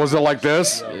 Was it like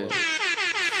this? Yeah.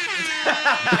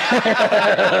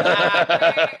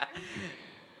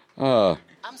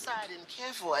 I'm sorry I didn't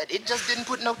care for it. It just didn't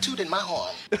put no toot in my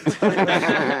horn.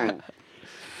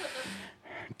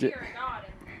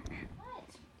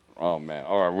 Oh man!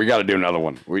 All right, we got to do another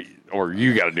one.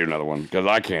 You got to do another one because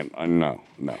I can't. No.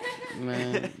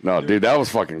 Man. No, dude, that was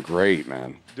fucking great,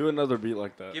 man. Do another beat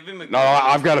like that. Give him a No,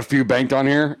 I've got a few banked on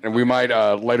here, and we might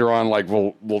later on, like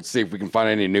we'll see if we can find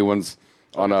any new ones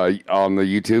on the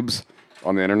YouTubes,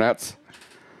 on the internets.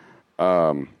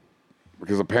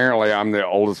 Because apparently I'm the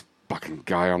oldest fucking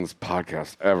guy on this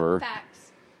podcast ever.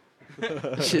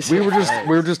 Facts. we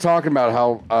were just talking about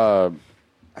how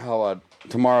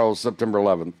tomorrow's September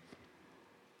 11th.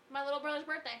 My little brother's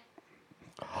birthday.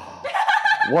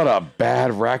 What a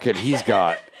bad racket he's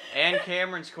got. And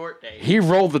Cameron's court date. He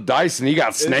rolled the dice and he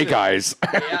got snake eyes.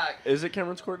 Yeah. Is it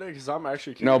Cameron's court day? Because I'm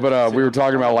actually No, but we were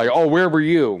talking about like, oh, where were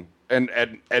you? And at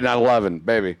 11,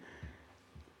 baby.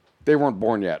 They weren't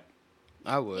born yet.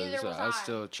 I was. I was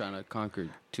still trying to conquer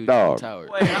two Dog. towers.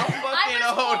 Wait, how fucking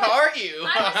old are you?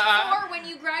 I was 4 when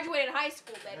you graduated high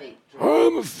school, baby.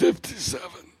 I'm a 57.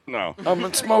 No. I've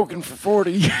been smoking for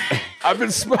 40. I've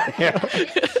been smoking. Yeah.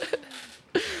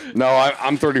 No,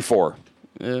 I'm 34.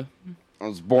 Yeah. I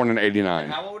was born in 89.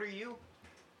 How old are you?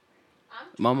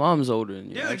 My mom's older than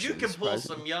you. Dude, actually, you can pull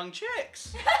surprisingly. some young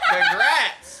chicks.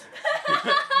 Congrats.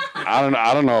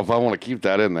 I don't know if I want to keep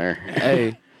that in there.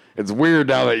 Hey. It's weird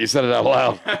now that you said it out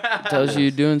loud. Tells you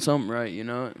you're doing something right, you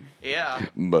know? Yeah.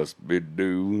 Must be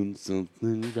doing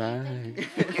something right.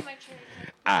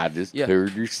 I just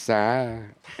heard your sigh.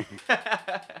 Thank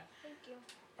you.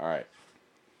 All right.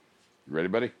 You ready,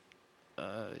 buddy? Yeah.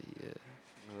 All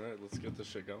right, let's get this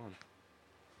shit going.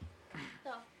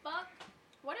 The fuck?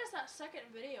 What is that second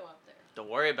video up there? Don't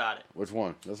worry about it. Which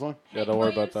one? This one? Yeah, don't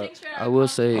worry about that. I will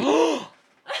say.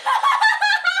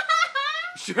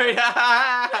 Straight We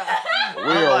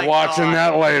are watching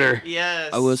that later.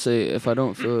 Yes. I will say, if I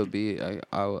don't feel a beat,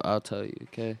 I'll tell you,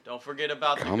 okay? Don't forget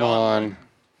about the Come gauntlet.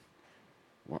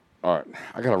 on. All right.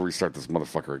 I got to restart this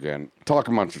motherfucker again. Talk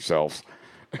amongst yourselves.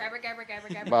 Gabber, gabber, gabber,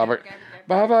 gabber, Baba,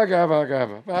 gabber, gabber, baba, gabba,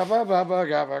 gabba, baba, baba,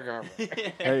 gabba, gabba.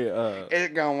 Hey,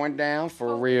 It's going down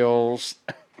for reals.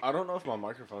 I don't know if my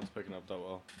microphone's picking up that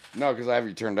well. No, because I have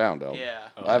you turned down, Del. Yeah.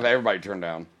 I have everybody turned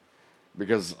down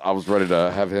because I was ready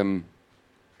to have him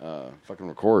fucking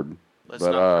record. Let's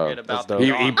not forget about the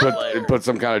he put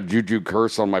some kind of juju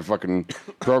curse on my fucking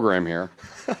program here.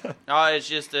 No, it's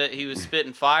just that he was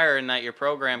spitting fire and that your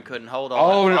program couldn't hold Oh,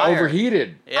 all that and it fire.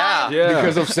 overheated. Yeah.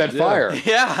 Because of said fire.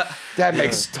 Yeah. That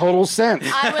makes total sense.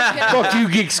 Fuck you,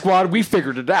 Geek Squad. We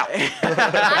figured it out.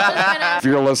 If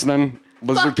you're listening,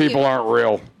 lizard people aren't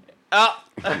real.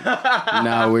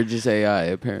 No, we're just AI,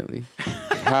 apparently.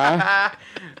 Huh?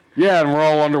 Yeah, and we're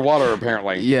all underwater,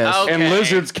 apparently. Yes. Okay. And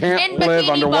lizards can't live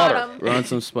underwater. We're on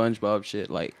some SpongeBob shit,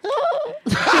 like.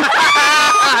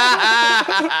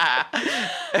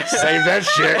 Save that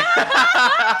shit.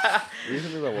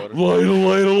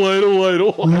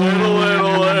 Ladle.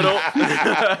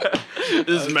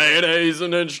 Is mayonnaise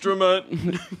an instrument?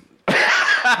 No,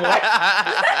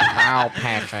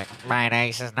 Patrick.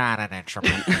 Mayonnaise is not an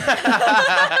instrument.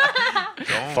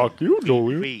 Fuck you,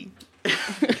 Joey.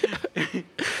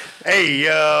 Hey,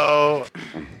 yo.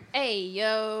 Hey,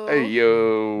 yo. Hey,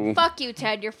 yo. Fuck you,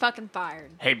 Ted. You're fucking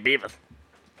fired. Hey, Beavis.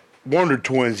 Wonder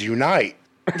Twins unite.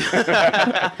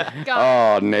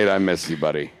 Oh, Nate, I miss you,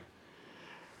 buddy.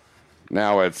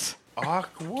 Now it's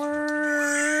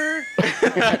awkward.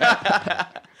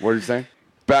 What did you say?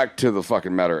 Back to the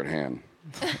fucking matter at hand.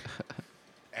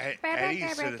 Eddie,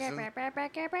 citizen.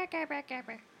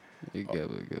 You go.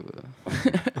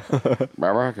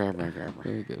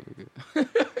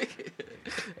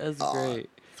 That's great.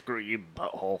 Screw you,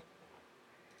 butthole.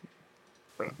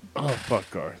 Oh, fuck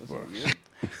Garth Brooks.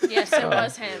 Yes, it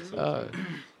was him.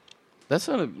 That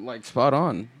sounded like spot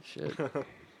on. Shit.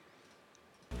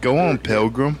 Go on,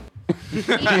 Pilgrim. He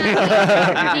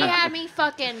had me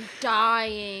fucking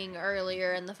dying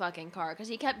earlier in the fucking car because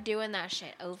he kept doing that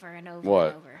shit over and over What?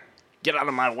 and over. Get out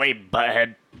of my way,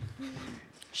 butthead.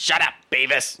 Shut up,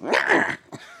 Beavis.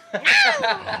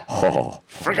 Oh.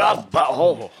 Freak off,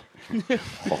 butthole.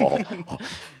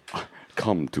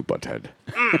 Come to Butthead.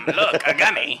 Look, a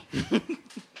gummy.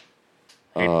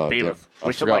 Hey, Beavis.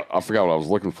 I forgot what I was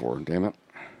looking for. Damn it.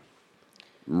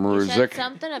 You Music. said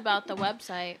something about the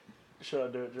website. Should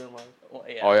I do it, Jeremiah? Well,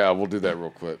 yeah. Oh, yeah, we'll do that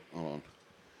real quick. Hold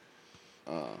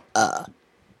on.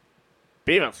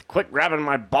 Beavis, quit grabbing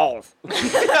my balls.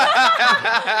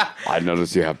 I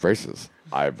noticed you have braces.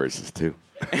 I have braces too.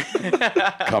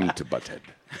 Come to Butthead.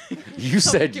 You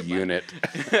said unit.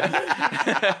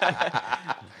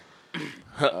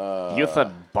 You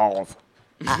said balls.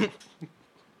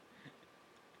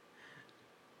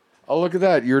 Oh, look at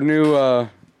that. Your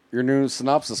new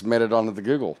synopsis made it onto the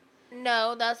Google.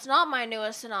 No, that's not my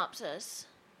newest synopsis.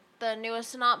 The newest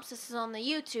synopsis is on the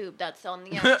YouTube. That's on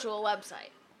the actual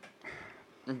website.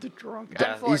 The drunk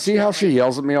You see how she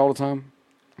yells at me all the time?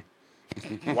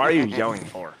 What are you yelling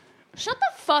for? Shut the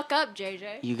fuck up,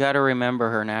 JJ. You gotta remember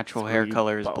her natural hair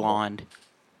color is blonde.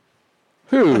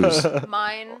 Whose?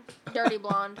 Mine, dirty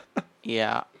blonde.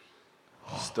 Yeah.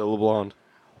 Still a blonde.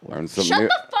 Learn something Shut new.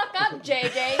 the fuck up,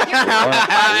 JJ.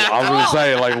 I was going to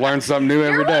say, like, learn something new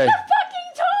every day.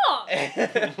 Fucking talk.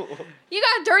 You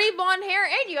got dirty blonde hair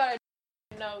and you got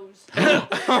a nose. Well,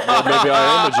 maybe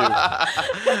I am a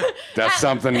Jew. That's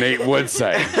something Nate would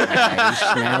say. I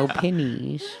smell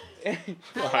pennies. I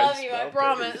love you, I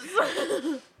promise.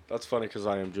 That's funny because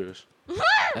I am Jewish.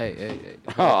 Hey.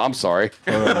 Oh, I'm sorry.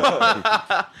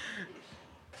 Damn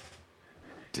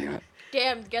it.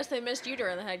 Damn, guess they missed you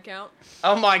during the head count.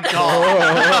 Oh my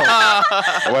god.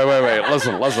 Wait.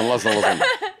 Listen.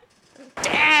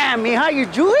 Damn, Mihai, you're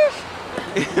Jewish?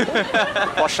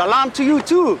 Well, shalom to you,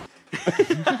 too.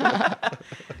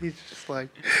 He's just like,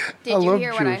 Did you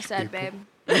hear what I said, babe?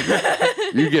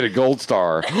 You get a gold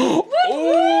star.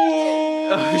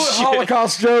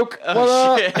 Holocaust joke. What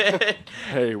up? Shit.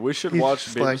 Hey, we should He's watch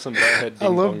just Beavis like, and Butthead. I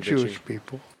love Jewish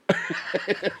people.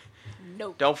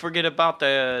 Nope. Don't forget about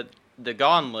the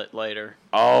gauntlet later.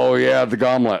 Oh, yeah, the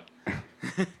gauntlet.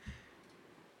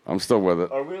 I'm still with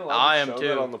it. Are we allowed I to am show too.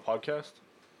 that on the podcast?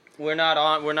 We're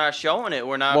not showing it.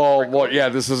 We're not. Well, yeah,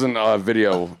 this isn't a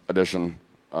video edition.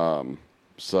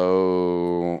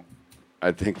 So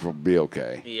I think we'll be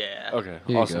okay. Yeah. Okay,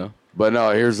 Here awesome. you go. But no,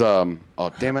 here's oh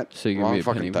damn it. So you're Wrong gonna be a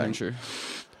fucking penny thing. puncher.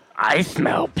 I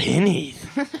smell pennies.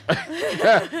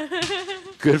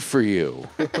 Good for you.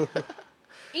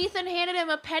 Ethan handed him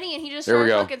a penny and he just Here we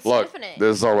started go. fucking Look, sniffing it.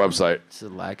 this is our website. It's a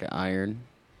lack of iron,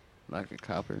 lack of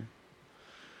copper.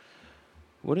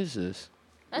 What is this?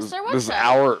 That's their website. This is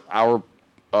our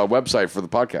website for the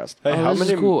podcast. Hey, how this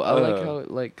many? is cool. I like how it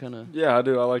like kind of. Yeah, I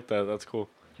do. I like that. That's cool.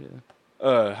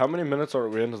 Yeah. How many minutes are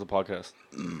we into the podcast?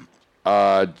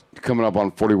 Coming up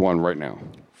on 41 right now.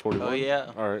 41. Oh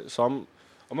yeah. All right, so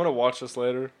I'm gonna watch this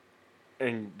later,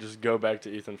 and just go back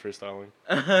to Ethan freestyling.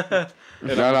 No,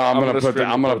 I'm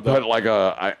gonna put like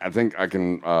I think I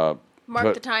can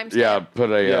Mark the timestamp. Yeah, put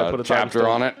a put a chapter timestamp.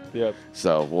 on it. Yep.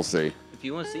 So we'll see. If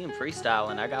you want to see him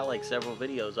freestyling, I got like several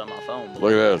videos on my phone.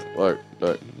 Look at this.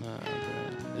 Look.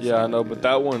 Yeah, I know, but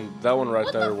that one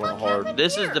right there went hard.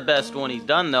 This is the best one he's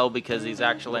done though because he's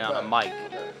actually on a mic.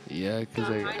 Yeah, because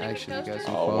I actually got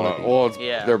some Oh, quality.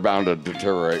 well, they're bound to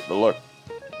deteriorate. But look,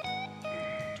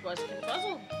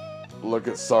 look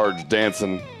at Sarge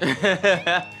dancing. He's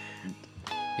getting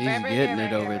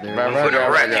it over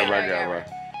there.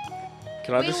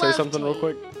 Can I just say something real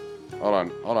quick?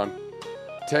 Hold on.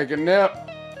 Take a nip.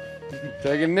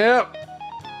 Take a nip.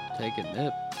 Take a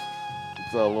nip.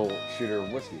 It's a little shooter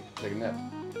of whiskey. Take a nip.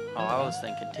 Oh, I was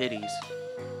thinking titties.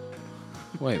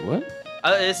 Wait, what?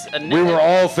 We were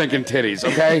all thinking titties,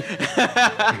 okay?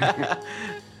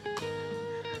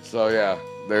 So yeah,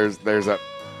 there's that.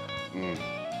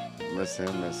 Miss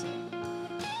him.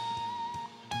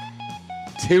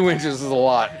 2 inches is a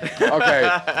lot. Okay,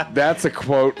 that's a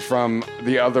quote from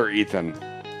the other Ethan.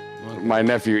 My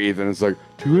nephew Ethan. It's like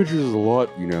 2 inches is a lot,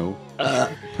 you know.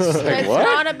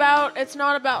 It's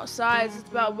not about size. It's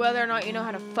about whether or not you know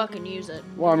how to fucking use it.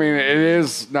 Well, I mean, it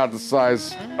is not the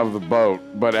size of the boat,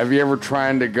 but have you ever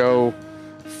tried to go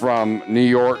from New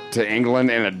York to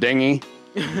England in a dinghy?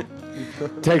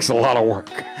 Takes a lot of work.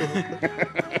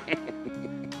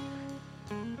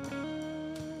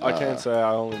 I can't say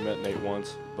I only met Nate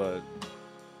once, but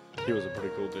he was a pretty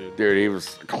cool dude. Dude, he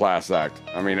was a class act.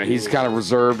 I mean, he's kind of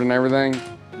reserved and everything,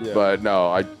 but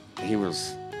no, he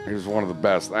was one of the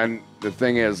best. And the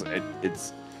thing is,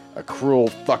 it's a cruel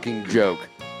fucking joke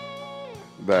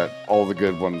that all the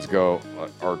good ones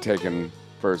are taken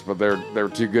first, but they're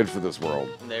too good for this world.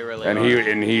 They really and are.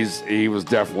 he was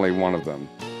definitely one of them.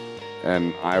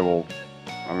 And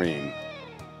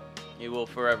he will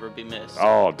forever be missed.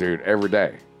 Oh, dude,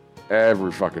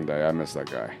 every fucking day, I miss that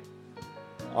guy.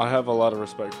 I have a lot of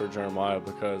respect for Jeremiah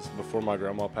because before my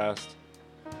grandma passed,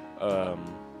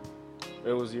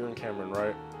 it was you and Cameron,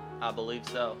 right? I believe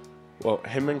so. Well,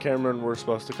 him and Cameron were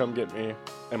supposed to come get me,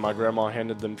 and my grandma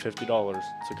handed them $50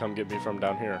 to come get me from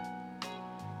down here.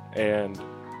 And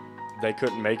they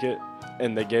couldn't make it,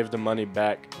 and they gave the money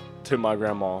back to my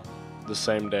grandma the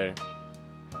same day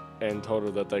and told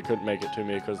her that they couldn't make it to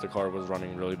me because the car was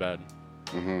running really bad.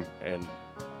 Mm-hmm. And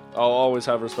I'll always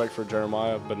have respect for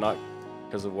Jeremiah, but not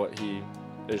because of what he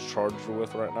is charged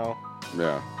with right now.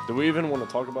 Yeah. Do we even want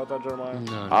to talk about that, Jeremiah?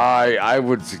 No. I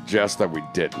would suggest that we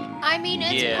didn't. I mean,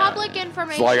 it's public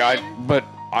information. But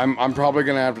I'm probably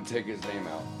gonna have to take his name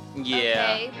out.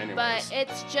 Yeah. Okay, but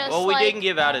it's just Well, we didn't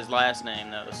give out his last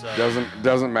name though, so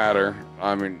Doesn't matter.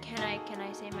 I mean. Can I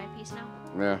say my piece now?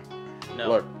 Yeah. No.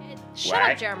 Look.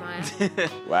 Shut up, Jeremiah.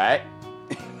 What?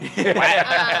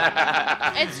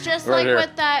 It's just Right like here.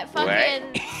 with that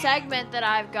fucking segment that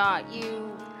I've got.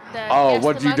 Guess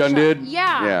what the you done mugshot. did?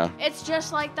 Yeah. It's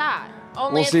just like that.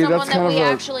 Only Well, it's see, someone that's that kind we of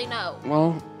a- actually know.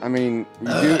 Well, I mean, you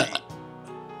do.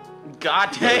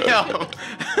 God damn.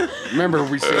 Remember,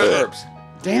 we say burps.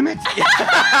 Damn it.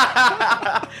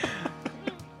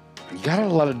 You gotta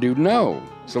let a dude know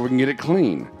so we can get it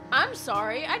clean. I'm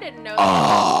sorry, I didn't know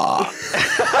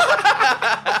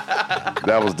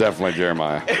That was definitely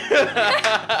Jeremiah.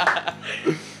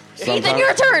 Ethan,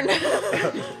 your turn.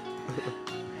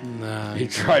 Nah. He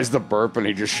tries to burp and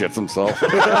he just shits himself.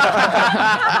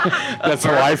 That's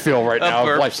how I feel right A now.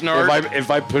 burp Like, snort.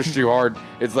 if I push too hard,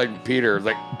 it's like Peter. It's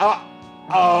like,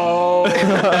 oh.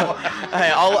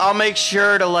 Hey, I'll make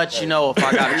sure to let you know if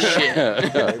I got a shit.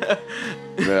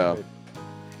 Yeah.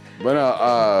 But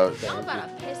Y'all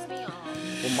about to piss me off.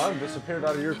 Well, mine disappeared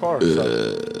out of your car. So.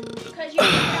 Because you took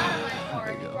it out of my car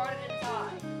and you brought it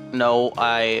inside. No,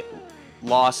 I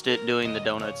lost it doing the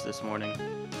donuts this morning.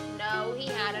 No, he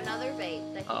had another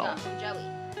vape that he got from Joey.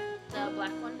 The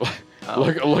black one.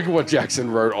 Look at what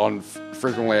Jackson wrote on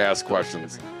frequently asked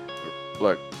questions.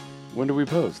 Look, when do we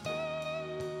post? Don't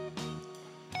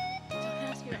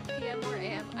ask me what PM or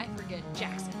AM. I forget.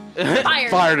 Jackson. Fired.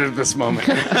 Fired at this moment.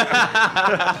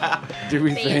 Do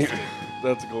we think?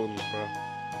 That's golden, bro.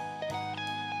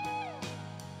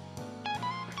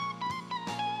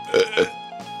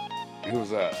 Who was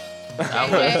that? That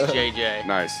was JJ.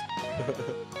 Nice.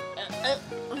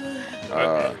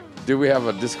 Do we have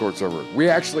a Discord server? We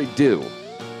actually do.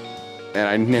 And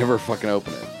I never fucking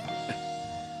open it.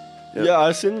 Yep. Yeah,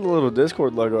 I seen the little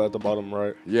Discord logo at the bottom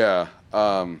right. Yeah.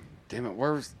 Damn it,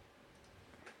 where's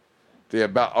the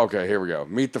about? Okay, here we go.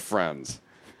 Meet the friends.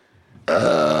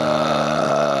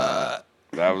 That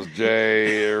That was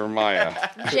Jeremiah.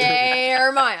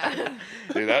 Jeremiah.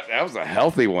 Dude, that was a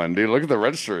healthy one, dude. Look at the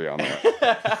registry on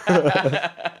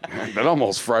that. That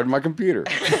almost fried my computer.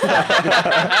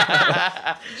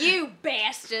 You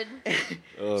bastard.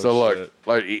 So look,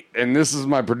 and this is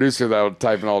my producer that was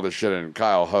typing all this shit in.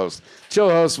 Kyle, host. Chill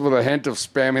host with a hint of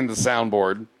spamming the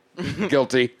soundboard.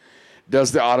 Guilty.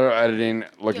 Does the auto editing,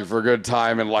 looking for a good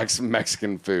time, and likes some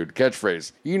Mexican food.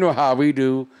 Catchphrase. You know how we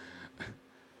do.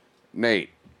 Nate.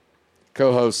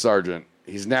 Co-host Sergeant.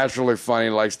 He's naturally funny,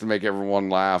 likes to make everyone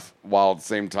laugh, while at the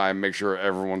same time make sure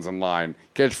everyone's in line.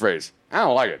 Catchphrase. I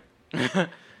don't like it.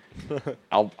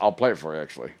 I'll play it for you,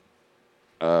 actually.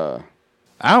 I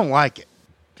don't like it.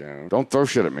 Don't throw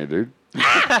shit at me, dude.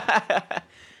 I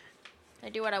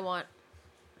do what I want.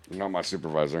 You're not my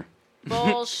supervisor.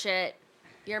 Bullshit.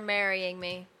 You're marrying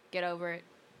me. Get over it.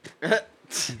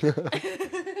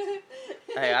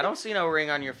 Hey, I don't see no ring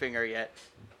on your finger yet.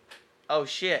 Oh,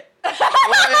 shit.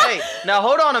 Wait. Now,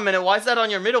 hold on a minute. Why is that on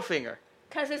your middle finger?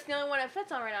 Because it's the only one it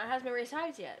fits on right now. It hasn't been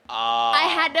resized yet. I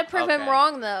had to prove him okay.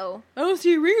 wrong, though. I don't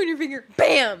see a ring on your finger.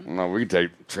 Bam! No, we can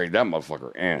trade that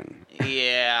motherfucker in.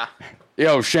 Yeah.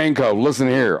 Yo, Shanko, listen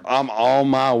here. I'm on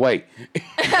my way.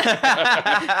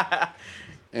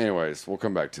 Anyways, we'll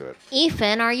come back to it.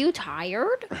 Ethan, are you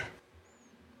tired?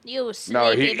 You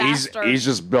sleepy No, bastard. he's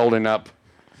just building up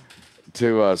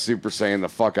to Super Saiyan the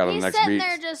fuck out of the He's next sitting beat.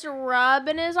 there just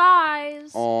rubbing his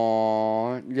eyes.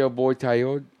 Aw, your boy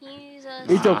tired. He's a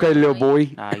It's okay, little boy.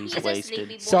 He's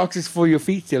wasted. Socks is for your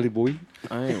feet, silly boy.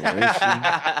 I ain't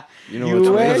wasted. You know You what's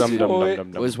wasted, boy.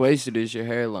 wasted? What's wasted is your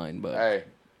hairline, but Hey.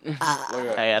 Look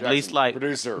at Hey, at Jackson, least like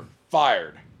producer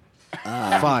fired.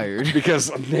 fired.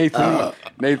 Because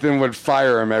Nathan would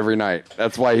fire him every night.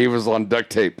 That's why he was on duct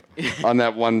tape on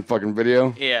that one fucking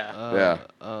video. Yeah.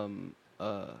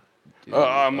 Do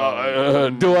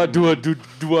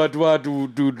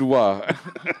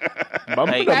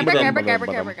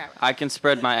I can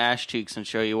spread my ass cheeks and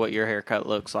show you what your haircut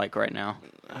looks like right now.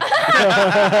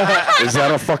 Is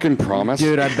that a fucking promise?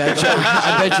 Dude, I bet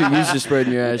you used to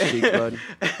spreading your ass cheeks, bud.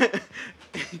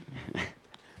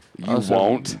 You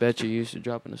won't. Bet you used to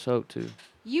dropping the soap too.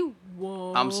 You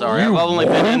won't. I'm sorry. I've only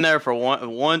been in there for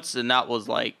once, and that was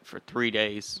like for 3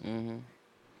 days. Mm-hmm.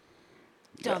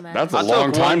 Dumbass. That's a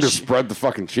long time to spread the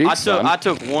fucking cheeks, I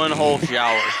took one whole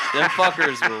shower. Them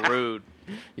fuckers were rude.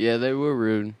 Yeah, they were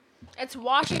rude. It's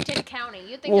Washington County.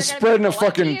 You think Well, they're spreading gonna a be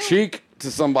polite to fucking you? cheek to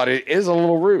somebody is a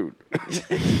little rude.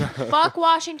 Fuck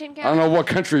Washington I County. don't know what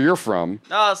country you're from.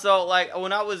 No, so like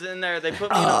when I was in there, they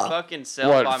put me in a fucking cell.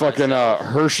 by What, fucking myself.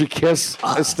 Hershey Kiss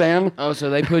Stan? Oh,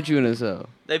 so they put you in a cell.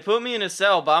 They put me in a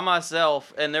cell by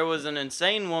myself, and there was an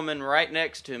insane woman right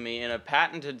next to me in a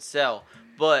patented cell.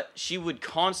 But she would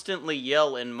constantly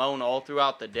yell and moan all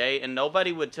throughout the day, and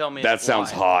nobody would tell me That sounds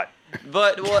hot.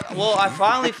 But, well, I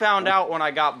finally found out when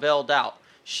I got bailed out.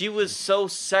 She was so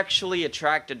sexually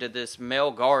attracted to this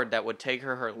male guard that would take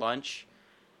her lunch.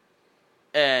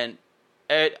 And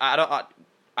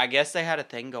I guess they had a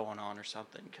thing going on or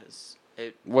something, because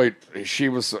Wait, she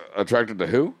was attracted to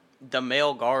who? the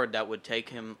male guard that would take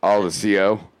him. Oh, the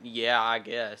CO? Yeah, I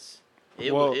guess.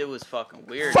 It was fucking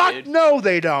weird, Fuck dude. no,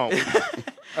 they don't.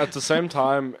 At the same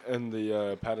time, in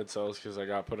the padded cells, because I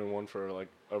got put in one for like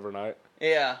overnight.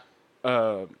 Yeah.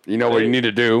 You know what you need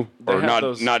to do, or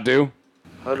not do?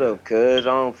 Hold up, cuz. I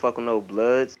don't fuck with no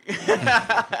bloods.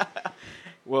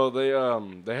 Well, they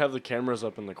have the cameras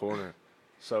up in the corner,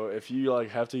 so if you like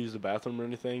have to use the bathroom or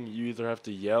anything, you either have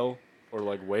to yell or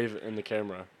like wave in the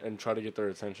camera and try to get their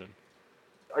attention.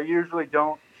 I usually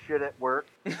don't shit at work.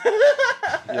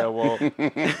 Yeah, well,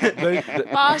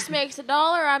 Boss makes $1,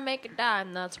 I make a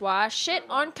dime. That's why I shit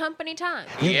on company time.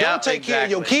 You don't take care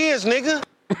of your kids, nigga.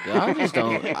 Yeah, I just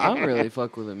don't. I don't really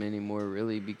fuck with them anymore,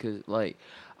 really, because like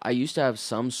I used to have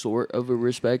some sort of a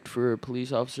respect for a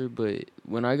police officer, but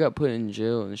when I got put in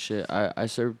jail and shit, I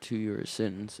served 2-year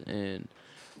sentence, and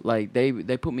like they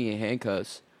put me in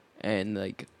handcuffs, and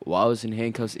like while I was in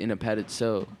handcuffs in a padded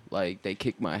cell, like they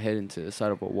kicked my head into the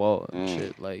side of a wall and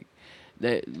shit. Like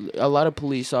that, a lot of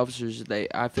police officers,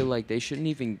 I feel like they shouldn't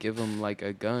even give them like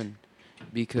a gun,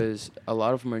 because a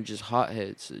lot of them are just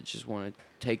hotheads that just want to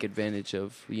take advantage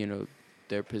of, you know,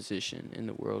 their position in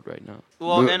the world right now.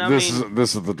 Well, and I mean,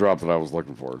 this is the drop that I was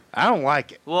looking for. I don't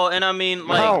like it. Well, and I mean,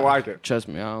 I don't like, like it. Trust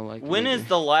me, I don't like it. when either. is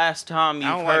the last time you've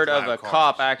don't heard like of a loud cars.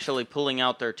 cop actually pulling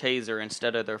out their taser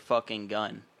instead of their fucking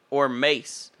gun or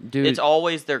mace? Dude. It's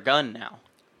always their gun now.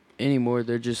 Anymore,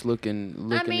 they're just looking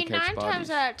I mean, to catch 9 bodies. times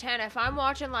out of 10, if I'm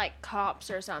watching like Cops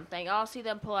or something, I'll see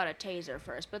them pull out a taser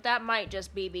first. But that might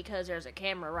just be because there's a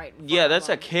camera right in front Yeah, of that's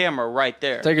them. a camera right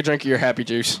there. Take a drink of your happy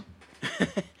juice.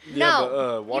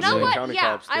 No. Washington you know what? County Yeah,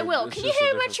 cops, I will. it's Can you just a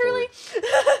hand me my different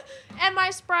Truly? And my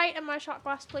Sprite and my shot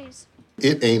glass, please.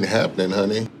 It ain't happening,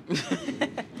 honey.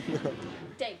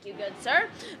 Thank you, good sir.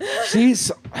 See,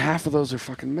 half of those are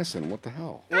fucking missing. What the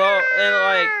hell? Well, and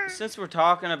like since we're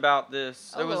talking about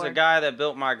this, there was a Lord. guy that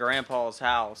built my grandpa's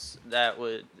house that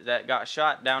got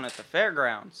shot down at the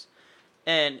fairgrounds,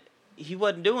 and he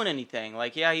wasn't doing anything.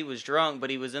 Like, yeah, he was drunk,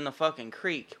 but he was in the fucking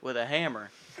creek with a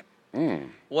hammer.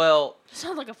 Well,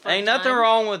 sounds like a fun ain't nothing time.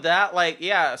 wrong with that. Like,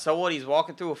 yeah, so what? He's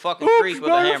walking through a fucking creek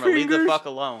with a hammer. Leave the fuck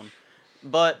alone.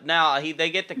 But now he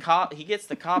gets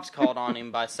the cops called on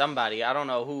him by somebody. I don't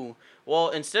know who. Well,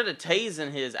 instead of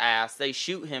tasing his ass, they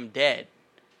shoot him dead.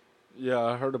 Yeah,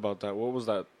 I heard about that. What was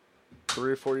that?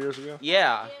 3 or 4 years ago?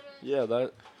 Yeah. Yeah,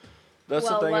 that's Well,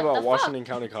 the thing what about the Washington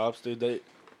County cops, dude.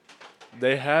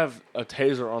 They have a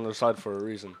taser on their side for a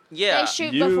reason. Yeah. They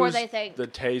shoot before they think. The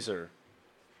taser,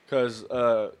 because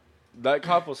that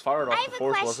cop was fired off the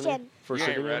force, wasn't he? For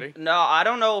shooting him? No, I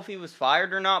don't know if he was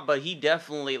fired or not, but he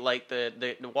definitely, like,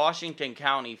 the Washington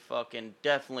County fucking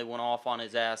definitely went off on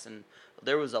his ass, and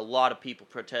there was a lot of people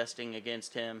protesting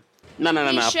against him. No,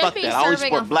 fuck that. I always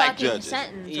support black judges.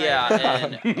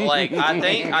 Yeah, and, like,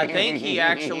 I think he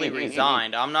actually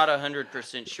resigned. I'm not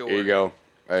 100% sure. Here you go.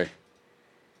 Hey.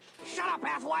 Shut up,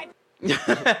 asswipe!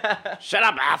 Shut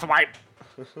up, asswipe!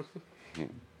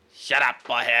 Shut up,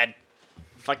 butthead!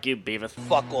 Fuck you, Beavis.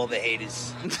 Fuck all the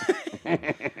haters.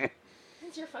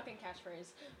 It's your fucking catchphrase.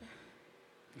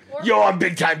 Yo, I'm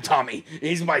Big Time Tommy.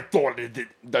 He's my thought of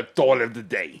the thought of the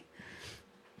day.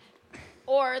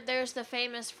 Or there's the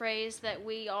famous phrase that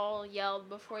we all yelled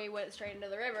before he went straight into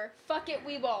the river. Fuck it,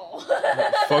 we ball.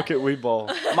 Fuck it, we ball.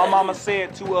 My mama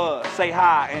said to say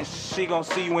hi, and she gonna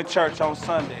see you in church on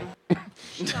Sunday.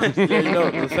 Yeah,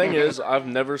 the thing is, I've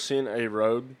never seen a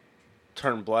road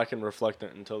turn black and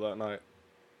reflectant until that night.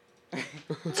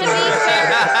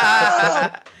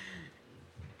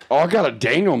 Oh, I got a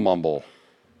Daniel mumble.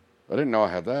 I didn't know I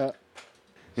had that.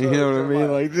 You know what I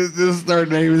mean? Like, just start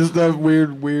naming stuff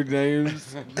weird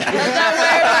names.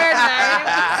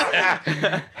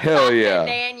 Hell yeah.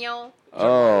 Daniel.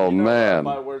 Oh, man.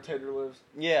 By where Tater lives?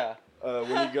 Yeah. When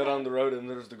you go down the road and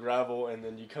there's the gravel, and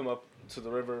then you come up to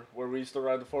the river where we used to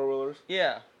ride the 4-wheelers.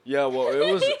 Yeah. Yeah, well,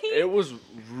 it was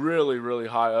really, really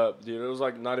high up, dude. It was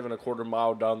like not even a quarter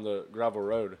mile down the gravel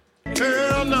road. And it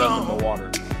was nothing but water.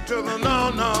 The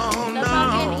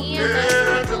fucking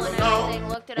EMS people and everything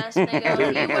looked at us and they go, if you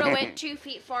would have went 2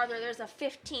 feet farther, there's a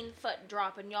 15-foot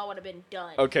drop and y'all would have been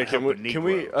done. Okay, can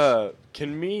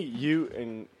me, you,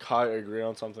 and Kai agree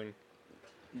on something?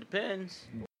 Depends.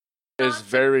 It's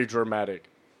very dramatic.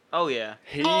 Oh, yeah.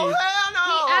 He acted like he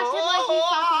fucking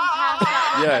passed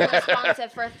out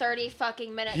unresponsive for 30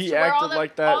 fucking minutes. He where acted all the,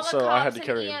 like that, all the so I had to cops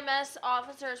carry and him. EMS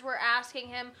officers were asking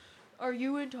him, are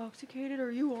you intoxicated?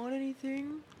 Are you on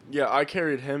anything? Yeah, I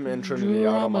carried him and Trinity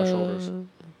out on my shoulders. And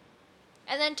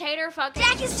then Tater fucking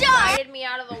guided me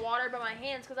out of the water by my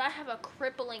hands because I have a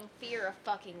crippling fear of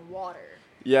fucking water.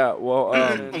 Yeah, well,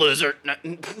 Lizard.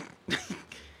 You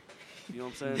know what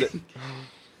I'm saying?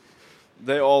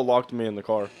 They all locked me in the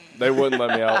car. They wouldn't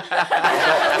let me out.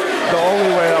 The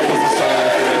only way out was the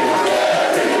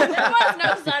sunroof. There was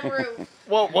no sunroof.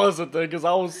 What was it then? Because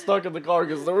I was stuck in the car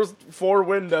because there was 4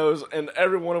 windows and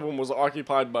every one of them was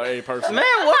occupied by a person. Man,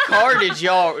 what car did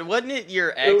y'all? Wasn't it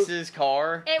your ex's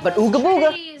car? But Ooga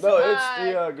Booga? No, it's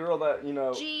the girl that,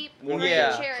 Jeep, wanted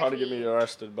to try to get me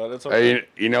arrested, but it's Hey, okay.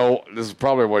 you know, this is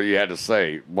probably what you had to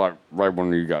say right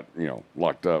when you got,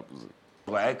 locked up.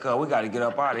 Like, we got to get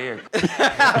up out of here.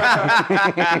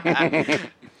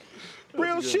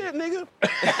 Real shit, nigga.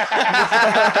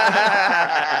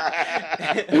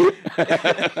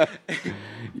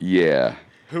 Yeah.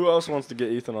 Who else wants to get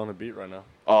Ethan on a beat right now?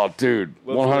 Oh, dude.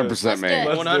 Let's 100%, man.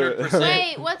 100%.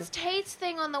 Wait, what's Tate's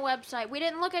thing on the website? We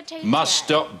didn't look at Tate's Must yet.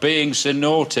 stop being so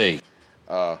naughty.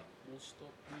 Naughty,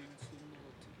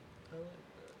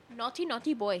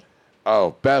 naughty boy.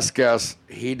 Oh, best guess.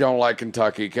 He don't like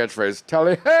Kentucky. Catchphrase.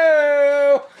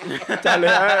 Tally-ho!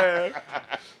 Tally-ho!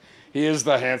 He is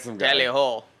the handsome guy.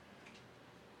 Tally-ho.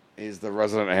 He's the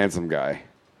resident handsome guy.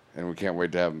 And we can't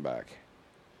wait to have him back.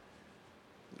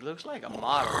 Looks like a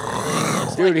model.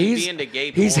 Looks Dude, like he'd he's be into gay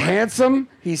he's porn. handsome,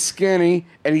 he's skinny,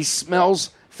 and he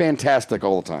smells fantastic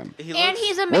all the time. And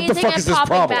he's What the amazing fuck at is this popping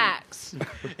problem? backs.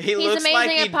 He He's looks amazing like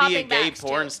at he'd be a popping gay backs,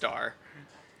 porn too. star.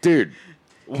 Dude.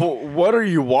 What are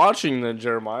you watching then,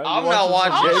 Jeremiah? I'm not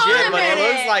watching Hold on shit, a but it minute.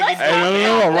 looks like Let's he's... talk about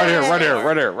Right here, this. right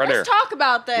here. Let's talk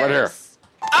about this. Right here.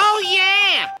 Oh,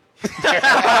 yeah!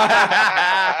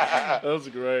 That was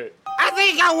great. I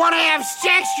think I want to have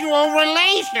sexual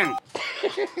relations.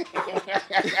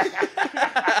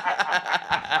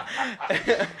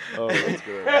 Oh, that's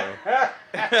good. Man.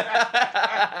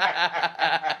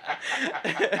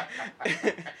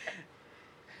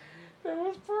 That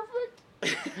was perfect.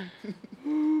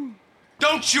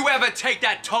 Don't you ever take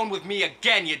that tone with me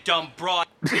again, you dumb broad.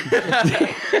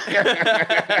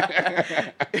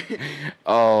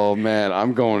 Oh man,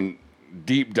 I'm going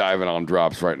deep diving on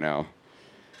drops right now.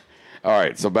 All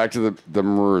right, so back to the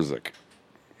music.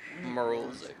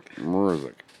 Music. There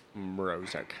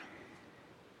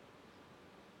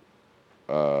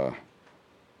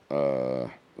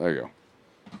you go.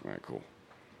 All right, cool.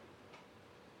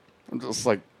 I'm just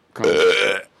like kind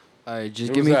of. All right, just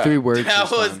Who give was me that? 3 words. That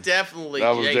this was time. definitely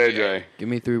That was JJ. Give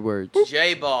me 3 words.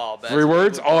 J-Ball. that's 3 what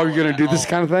words? we're Oh, you're calling gonna do it. this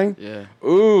kind of thing? Yeah.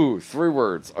 Ooh, 3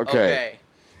 words. Okay. Okay.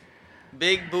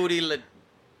 Big booty.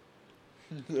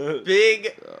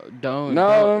 Big.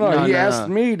 No. He asked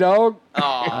me, dog.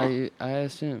 Aw. I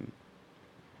asked him.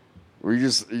 Were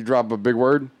you drop a big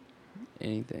word?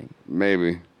 Anything.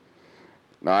 Maybe.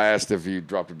 No, I asked if you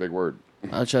dropped a big word.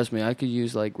 Trust me, I could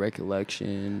use like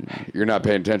recollection. You're not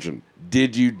paying attention.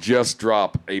 Did you just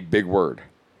drop a big word?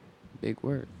 Big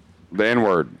word. The N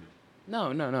word.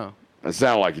 No. It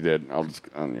sounded like you did. I'll just,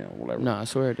 whatever. No, I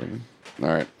swear I didn't. All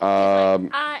right.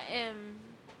 I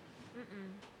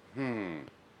am.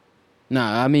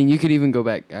 Nah, I mean you could even go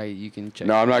back. You can check.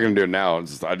 No, I'm not gonna do it now.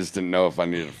 I just didn't know if I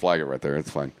needed to flag it right there.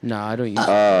 It's fine. No, I don't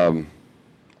use.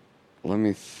 Let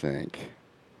me think.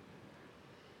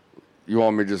 You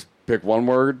want me to just pick one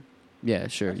word? Yeah,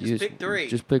 sure. Just pick 3.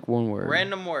 Just pick one word.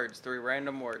 Random words. 3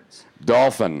 random words.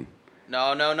 Dolphin.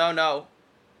 No.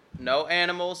 No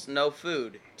animals, no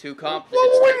food. Too complex.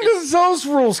 Well, when does those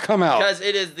rules come out? Because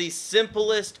it is the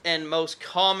simplest and most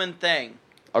common thing.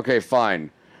 Okay,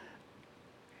 fine.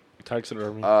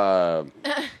 Taxidermy.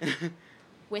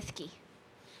 Whiskey.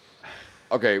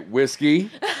 Okay, whiskey.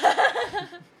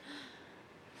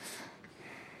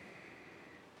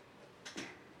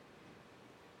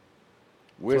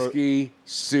 Whiskey,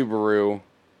 Subaru.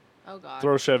 Oh God.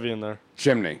 Throw Chevy in there.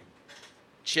 Chimney.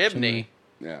 Chimney.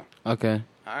 Yeah. Okay.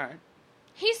 All right.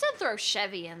 He said throw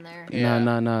Chevy in there.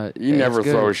 No. You never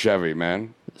throw a Chevy,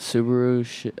 man. Subaru,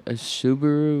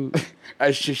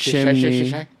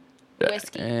 chimney,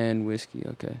 Whiskey. and whiskey.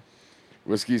 Okay.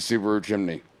 Whiskey, Subaru,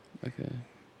 chimney. Okay.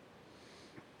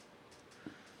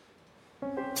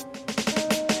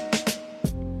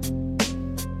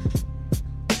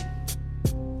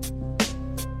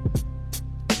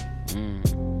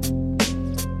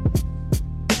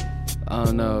 I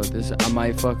don't know. I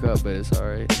might fuck up, but it's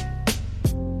alright.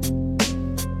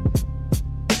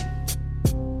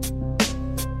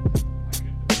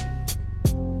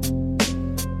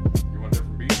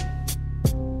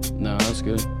 No, that's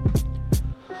good.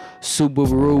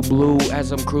 Subaru blue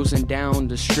as I'm cruising down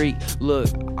the street. Look,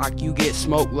 you get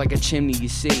smoked like a chimney, you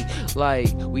see.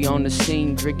 Like, we on the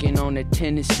scene drinking on the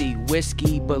Tennessee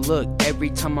whiskey. But look, every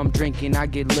time I'm drinking, I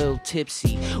get a little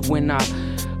tipsy. When I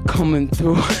coming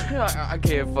through, I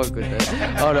can't fuck with that.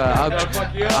 Hold on,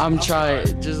 I'm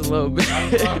trying just a little bit.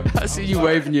 I see you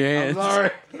waving your hands. I'm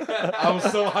sorry. I was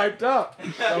so hyped up.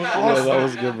 That was awesome. Yeah, that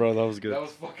was good, bro. That was good. That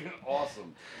was fucking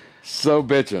awesome. So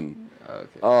bitching.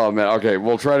 Okay. Oh man. Okay,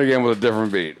 we'll try it again with a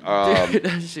different beat. Dude,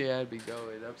 that shit had me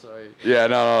going. I'm sorry. Yeah,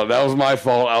 no, that was my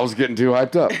fault. I was getting too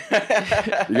hyped up.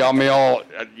 You got me all.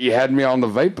 You had me on the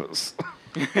vapors.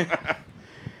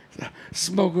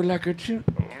 Smoking like a chip.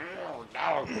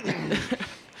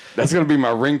 That's gonna be my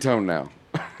ringtone now.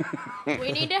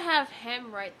 We need to have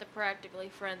him write the Practically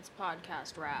Friends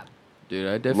podcast rap. Dude,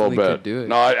 I definitely could do it.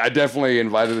 No, I definitely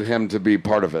invited him to be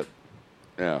part of it.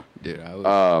 Yeah. Dude, I would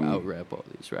out-rap all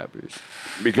these rappers.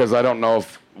 Because I don't know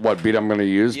what beat I'm going to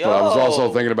use, but I was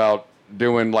also thinking about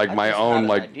doing like my own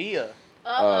like idea.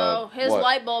 His what?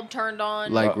 light bulb turned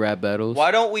on. Like rap battles.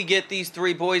 Why don't we get these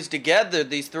 3 boys together,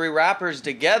 these 3 rappers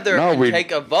together, No, and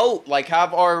take a vote? Like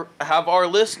have our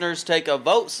listeners take a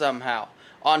vote somehow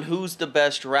on who's the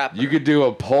best rapper. You could do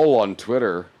a poll on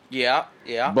Twitter. Yeah.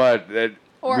 But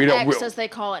or we don't. X, as they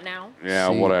call it now. Yeah,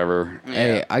 See, whatever.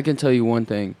 Hey, I can tell you one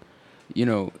thing. You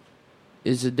know,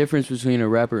 it's the difference between a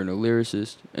rapper and a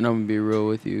lyricist, and I'm gonna be real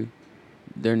with you.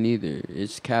 They're neither.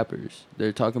 It's cappers.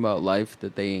 They're talking about life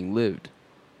that they ain't lived.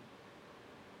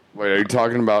 Wait, are you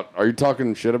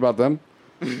talking shit about them?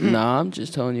 Nah, I'm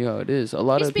just telling you how it is. A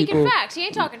lot He's of speaking people. facts. He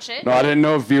ain't talking shit. No, I didn't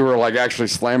know if you were like actually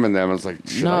slamming them. It's like,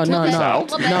 should I take this out?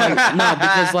 No,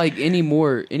 because like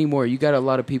anymore, you got a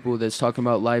lot of people that's talking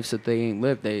about lives that they ain't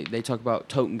lived. They talk about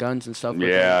toting guns and stuff.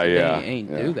 Yeah, They yeah, ain't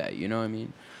yeah. do that. You know what I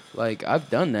mean? Like I've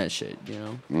done that shit. You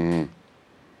know. Mm-hmm.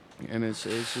 And it's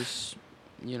just,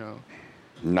 you know.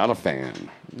 Not a fan.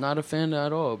 Not a fan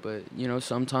at all, but you know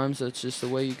sometimes that's just the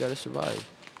way you gotta survive.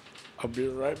 I'll be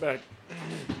right back.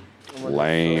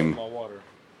 Lame. My water.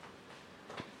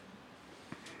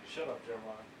 Shut up,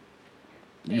 Jeremiah.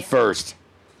 You first.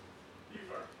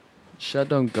 Shut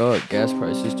don't go up. Gas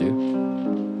prices do.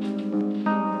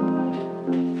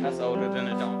 That's older than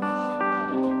a donkey.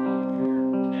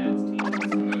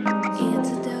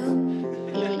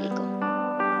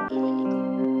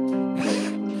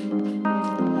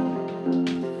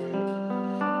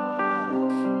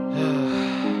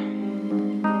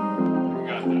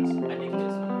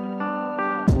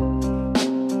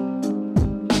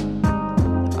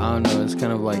 I don't know. It's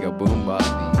kind of like a boom bop beat.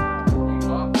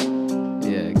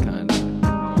 Yeah, kind of.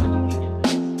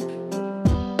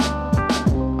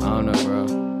 I don't know, bro.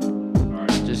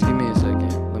 Just give me a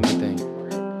second. Let me think.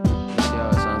 Let's see how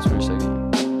it sounds for a second.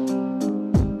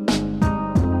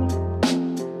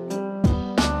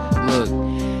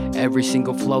 Look, every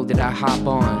single flow that I hop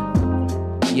on.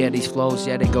 Yeah, these flows,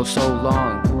 yeah, they go so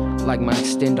long. Like my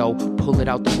extendo, pull it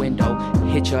out the window.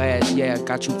 Hit your ass, yeah,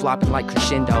 got you flopping like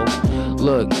crescendo.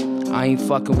 Look, I ain't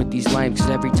fucking with these lames, cause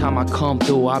every time I come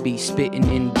through, I be spitting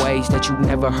in ways that you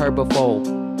never heard before.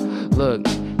 Look,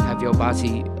 have your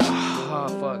body. Oh,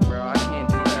 fuck, bro, I can't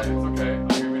do that. It's okay. I'll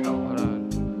give you another one.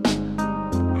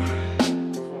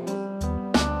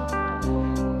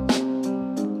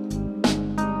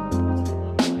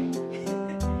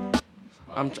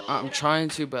 I'm trying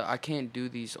to, but I can't do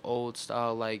these old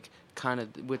style, like, kind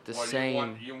of with the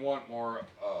same. You want more.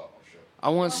 Oh shit. I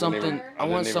want something. I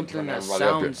want even something turn that everybody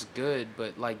up sounds good,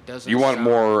 but like doesn't. You want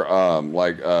sound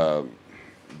more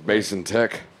bass and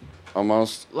tech,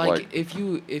 almost. like if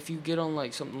you get on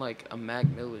like something like a Mac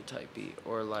Miller type beat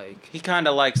or like. He kind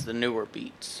of likes the newer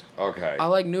beats. Okay. I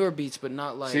like newer beats, but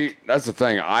not like. See, that's the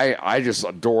thing. I just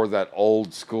adore that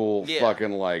old school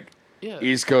fucking like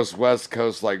East Coast, West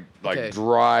Coast, like Okay.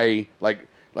 dry, like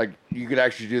you could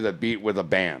actually do the beat with a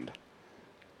band.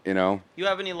 You know. You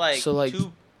have any like so like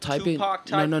type in Tupac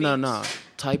type no.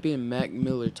 Type in Mac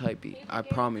Miller type beat. I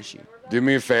promise you. Do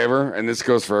me a favor, and this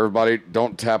goes for everybody.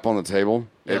 Don't tap on the table.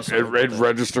 Yeah, It sorry about that.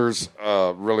 registers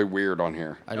really weird on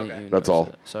here. I didn't even That's notice all.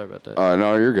 that. Sorry about that.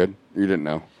 No, you're good. You didn't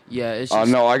know. Yeah, it's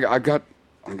just. No, I got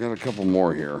a couple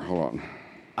more here. Hold on.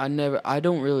 I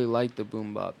don't really like the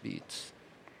boom bop beats.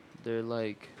 They're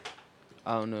like,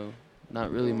 I don't know, not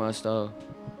really my style.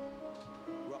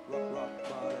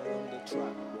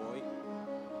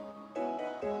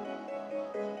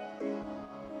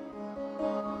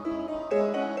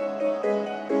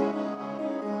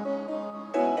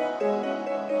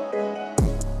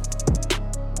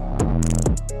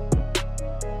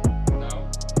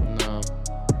 No.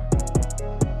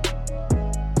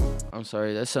 I'm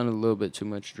sorry, that sounded a little bit too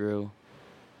much drill.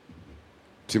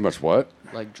 Too much what?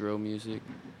 Like drill music.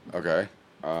 Okay.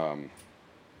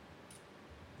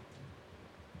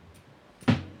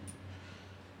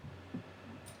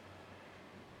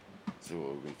 See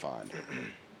what we can find.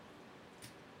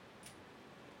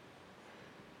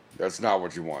 That's not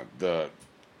what you want. The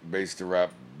bass to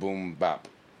rap boom bap.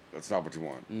 That's not what you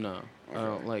want. No, I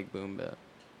don't like boom bap.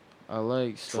 I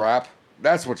like stuff. Trap.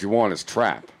 That's what you want is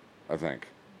trap. I think.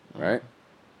 Right.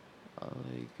 I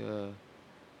like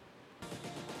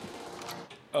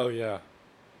Oh yeah.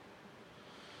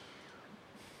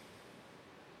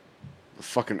 The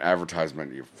fucking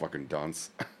advertisement, you fucking dunce.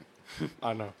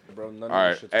 I know, bro. None All of right.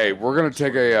 this shit's Hey, gonna we're going to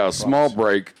take a Cross. small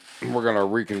break. We're going to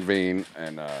reconvene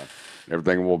and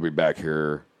everything. We'll be back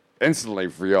here instantly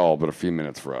for y'all, but a few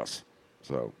minutes for us.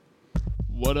 So.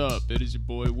 What up? It is your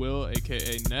boy Will,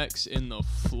 aka Nex in the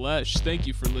flesh. Thank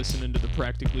you for listening to the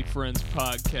Practically Friends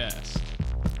podcast.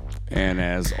 And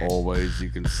as always, you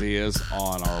can see us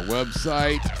on our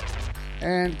website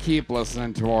and keep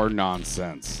listening to our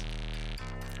nonsense.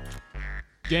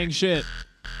 Gang shit.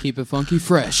 Keep it funky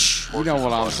fresh. You know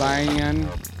what I'm saying?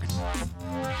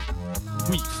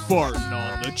 We farting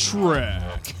on the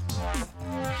track.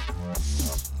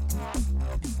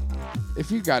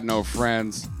 If you got no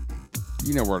friends,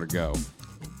 you know where to go.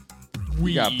 We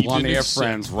Weed got plenty and of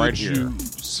friends accept right the here.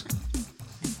 Jews.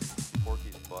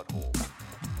 Porky's butthole.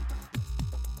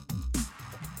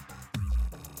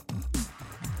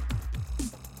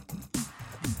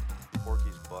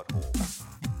 Porky's butthole.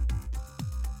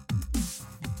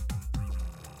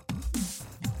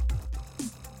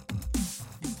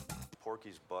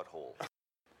 Porky's butthole.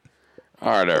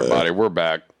 All right, everybody, we're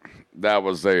back. That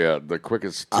was the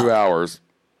quickest 2 hours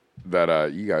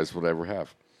that you guys would ever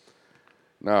have.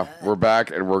 Now, we're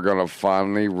back, and we're going to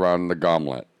finally run the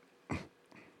gauntlet.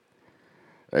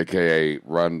 A.K.A.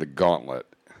 run the gauntlet.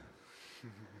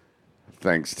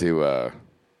 Thanks to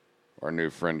our new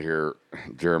friend here,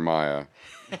 Jeremiah.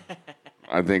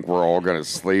 I think we're all going to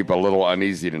sleep a little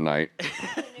uneasy tonight.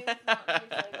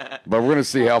 But we're going to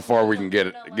see how far we can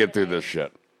get through this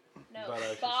shit.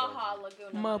 Baja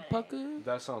Laguna.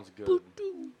 That sounds good.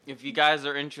 If you guys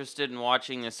are interested in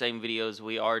watching the same videos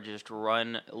we are, just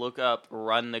look up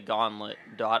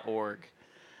runthegauntlet.org.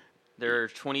 There are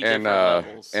 20 different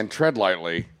levels. And tread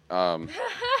lightly. Yeah,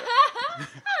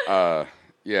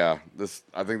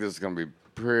 I think this is going to be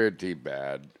pretty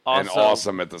bad and Also,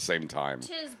 awesome at the same time.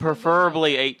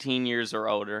 Preferably 18 years or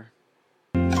older.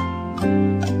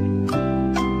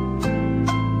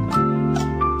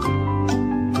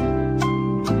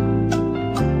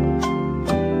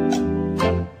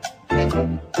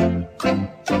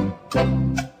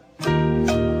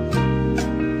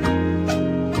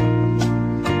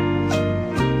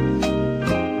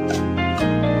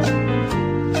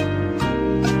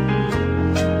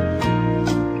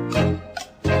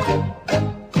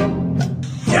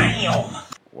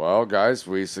 Well, guys,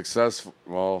 we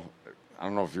well, I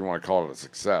don't know if you want to call it a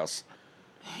success.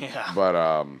 Yeah.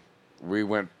 But we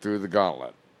went through the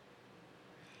gauntlet.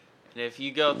 And if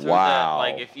you go through Wow. that,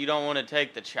 like if you don't want to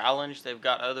take the challenge, they've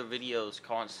got other videos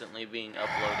constantly being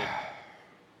uploaded.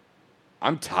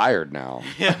 I'm tired now.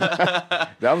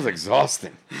 That was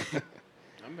exhausting.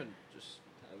 I've been just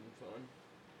having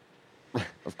fun.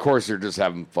 Of course, you're just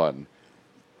having fun.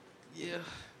 Yeah.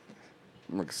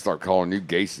 I'm going to start calling you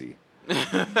Gacy.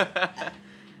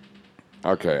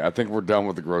 Okay, I think we're done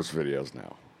with the gross videos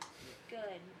now. Good.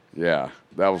 Yeah,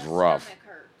 that was rough.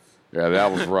 Yeah, that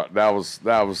was rough. That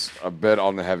was a bit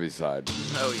on the heavy side.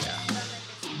 Oh yeah.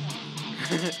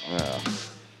 Yeah.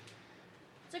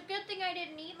 It's a good thing I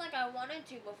didn't eat like I wanted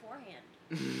to beforehand.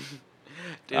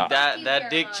 Dude, that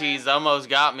dick cheese almost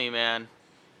got me, man.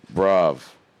 Bruv.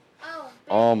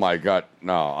 Oh my god.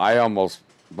 No, I almost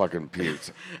fucking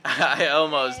puked. I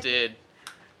almost did.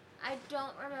 I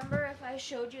don't remember if I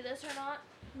showed you this or not,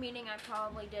 meaning I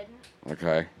probably didn't.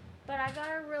 Okay. But I got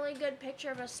a really good picture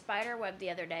of a spider web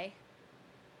the other day.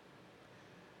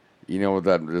 You know what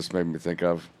that just made me think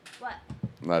of? What?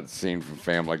 That scene from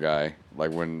Family Guy,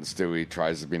 like when Stewie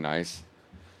tries to be nice.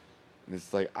 And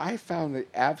it's like, I found the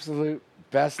absolute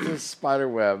bestest spider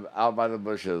web out by the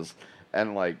bushes.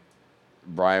 And like,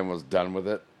 Brian was done with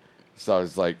it. So I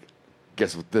was like,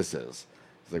 guess what this is?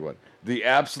 It's like, what? The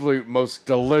absolute most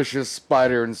delicious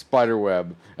spider and spider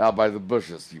web out by the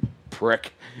bushes, you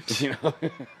prick. You know?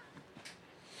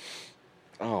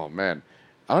 Oh, man.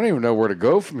 I don't even know where to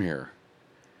go from here.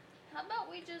 How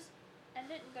about we just end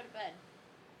it and go to bed?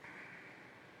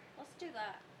 Let's do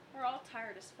that. We're all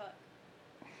tired as fuck.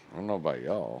 I don't know about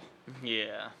y'all.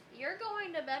 Yeah. You're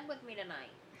going to bed with me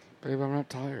tonight. Babe, I'm not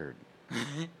tired.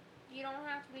 You don't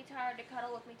have to be tired to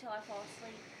cuddle with me till I fall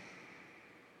asleep.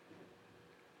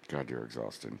 God, you're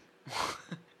exhausting.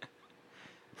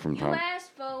 From You time.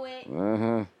 asked for it.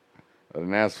 I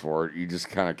didn't ask for it. You just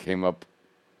kind of came up.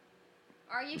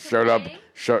 Are you showed up?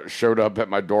 complaining? Showed up at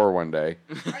my door one day.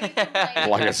 Are you complaining?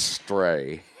 Like a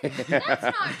stray. That's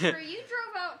not true. You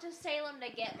drove out to Salem to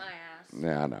get my ass.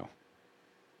 Yeah, I know.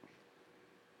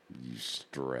 You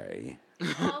stray.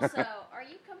 Also, are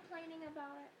you complaining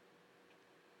about it?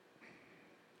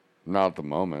 Not at the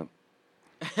moment.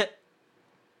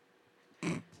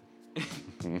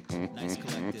 Nice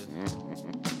collective.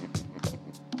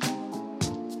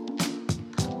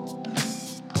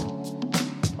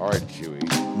 All right, Chewy.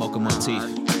 Mocha motif.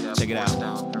 Check it out.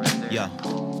 Yo.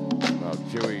 No,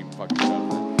 Chewy fucking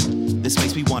does it. This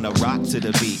makes me wanna rock to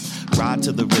the beat. Ride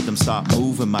to the rhythm, start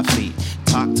moving my feet.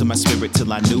 Talk to my spirit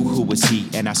till I knew who was he.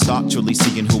 And I start truly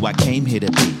seeing who I came here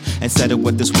to be. Instead of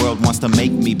what this world wants to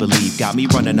make me believe. Got me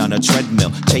running on a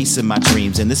treadmill, chasing my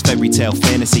dreams. In this fairy tale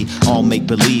fantasy, all make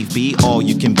believe. Be all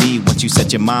you can be once you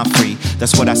set your mind free.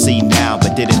 That's what I see now,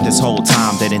 but didn't this whole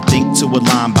time. Didn't think to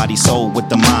align body, soul with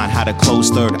the mind. How to close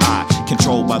third eye,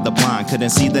 controlled by the blind.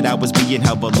 Couldn't see that I was being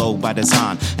held below by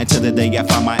design. Until the day I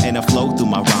found my inner flow through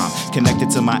my rhyme. Connected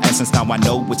to my essence, now I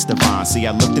know it's divine. See,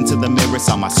 I looked into the mirror,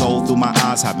 saw my soul through my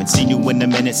eyes. Haven't seen you in a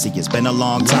minute, see, it's been a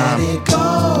long time. Let it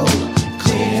go,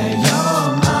 clear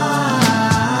your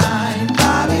mind.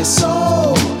 Body,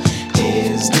 soul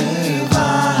is divine.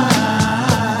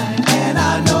 And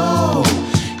I know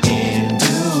in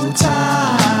due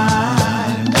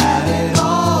time that it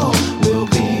all will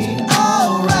be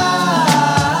alright.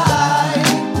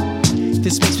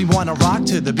 This makes me wanna rock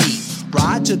to the beat.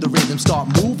 Ride to the rhythm, start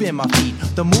moving in my feet.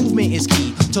 The movement is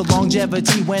key to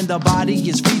longevity when the body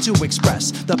is free to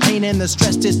express. The pain and the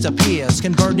stress disappears,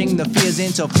 converting the fears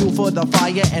into fuel for the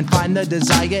fire and find the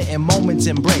desire in moments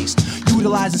embraced.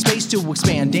 Utilizing space to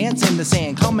expand, dance in the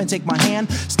sand. Come and take my hand,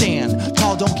 stand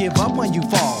tall, don't give up when you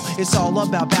fall. It's all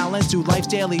about balance through life's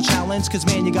daily challenge. Cause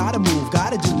man, you gotta move,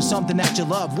 gotta do something that you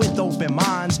love with open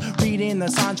minds. Reading the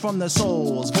signs from the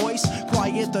soul's voice.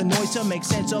 Quiet the noise to make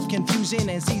sense of confusion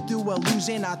and see through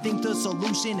illusion. I think the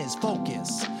solution is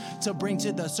focus, to bring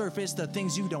to the surface the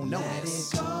things you don't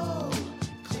notice. Let it go.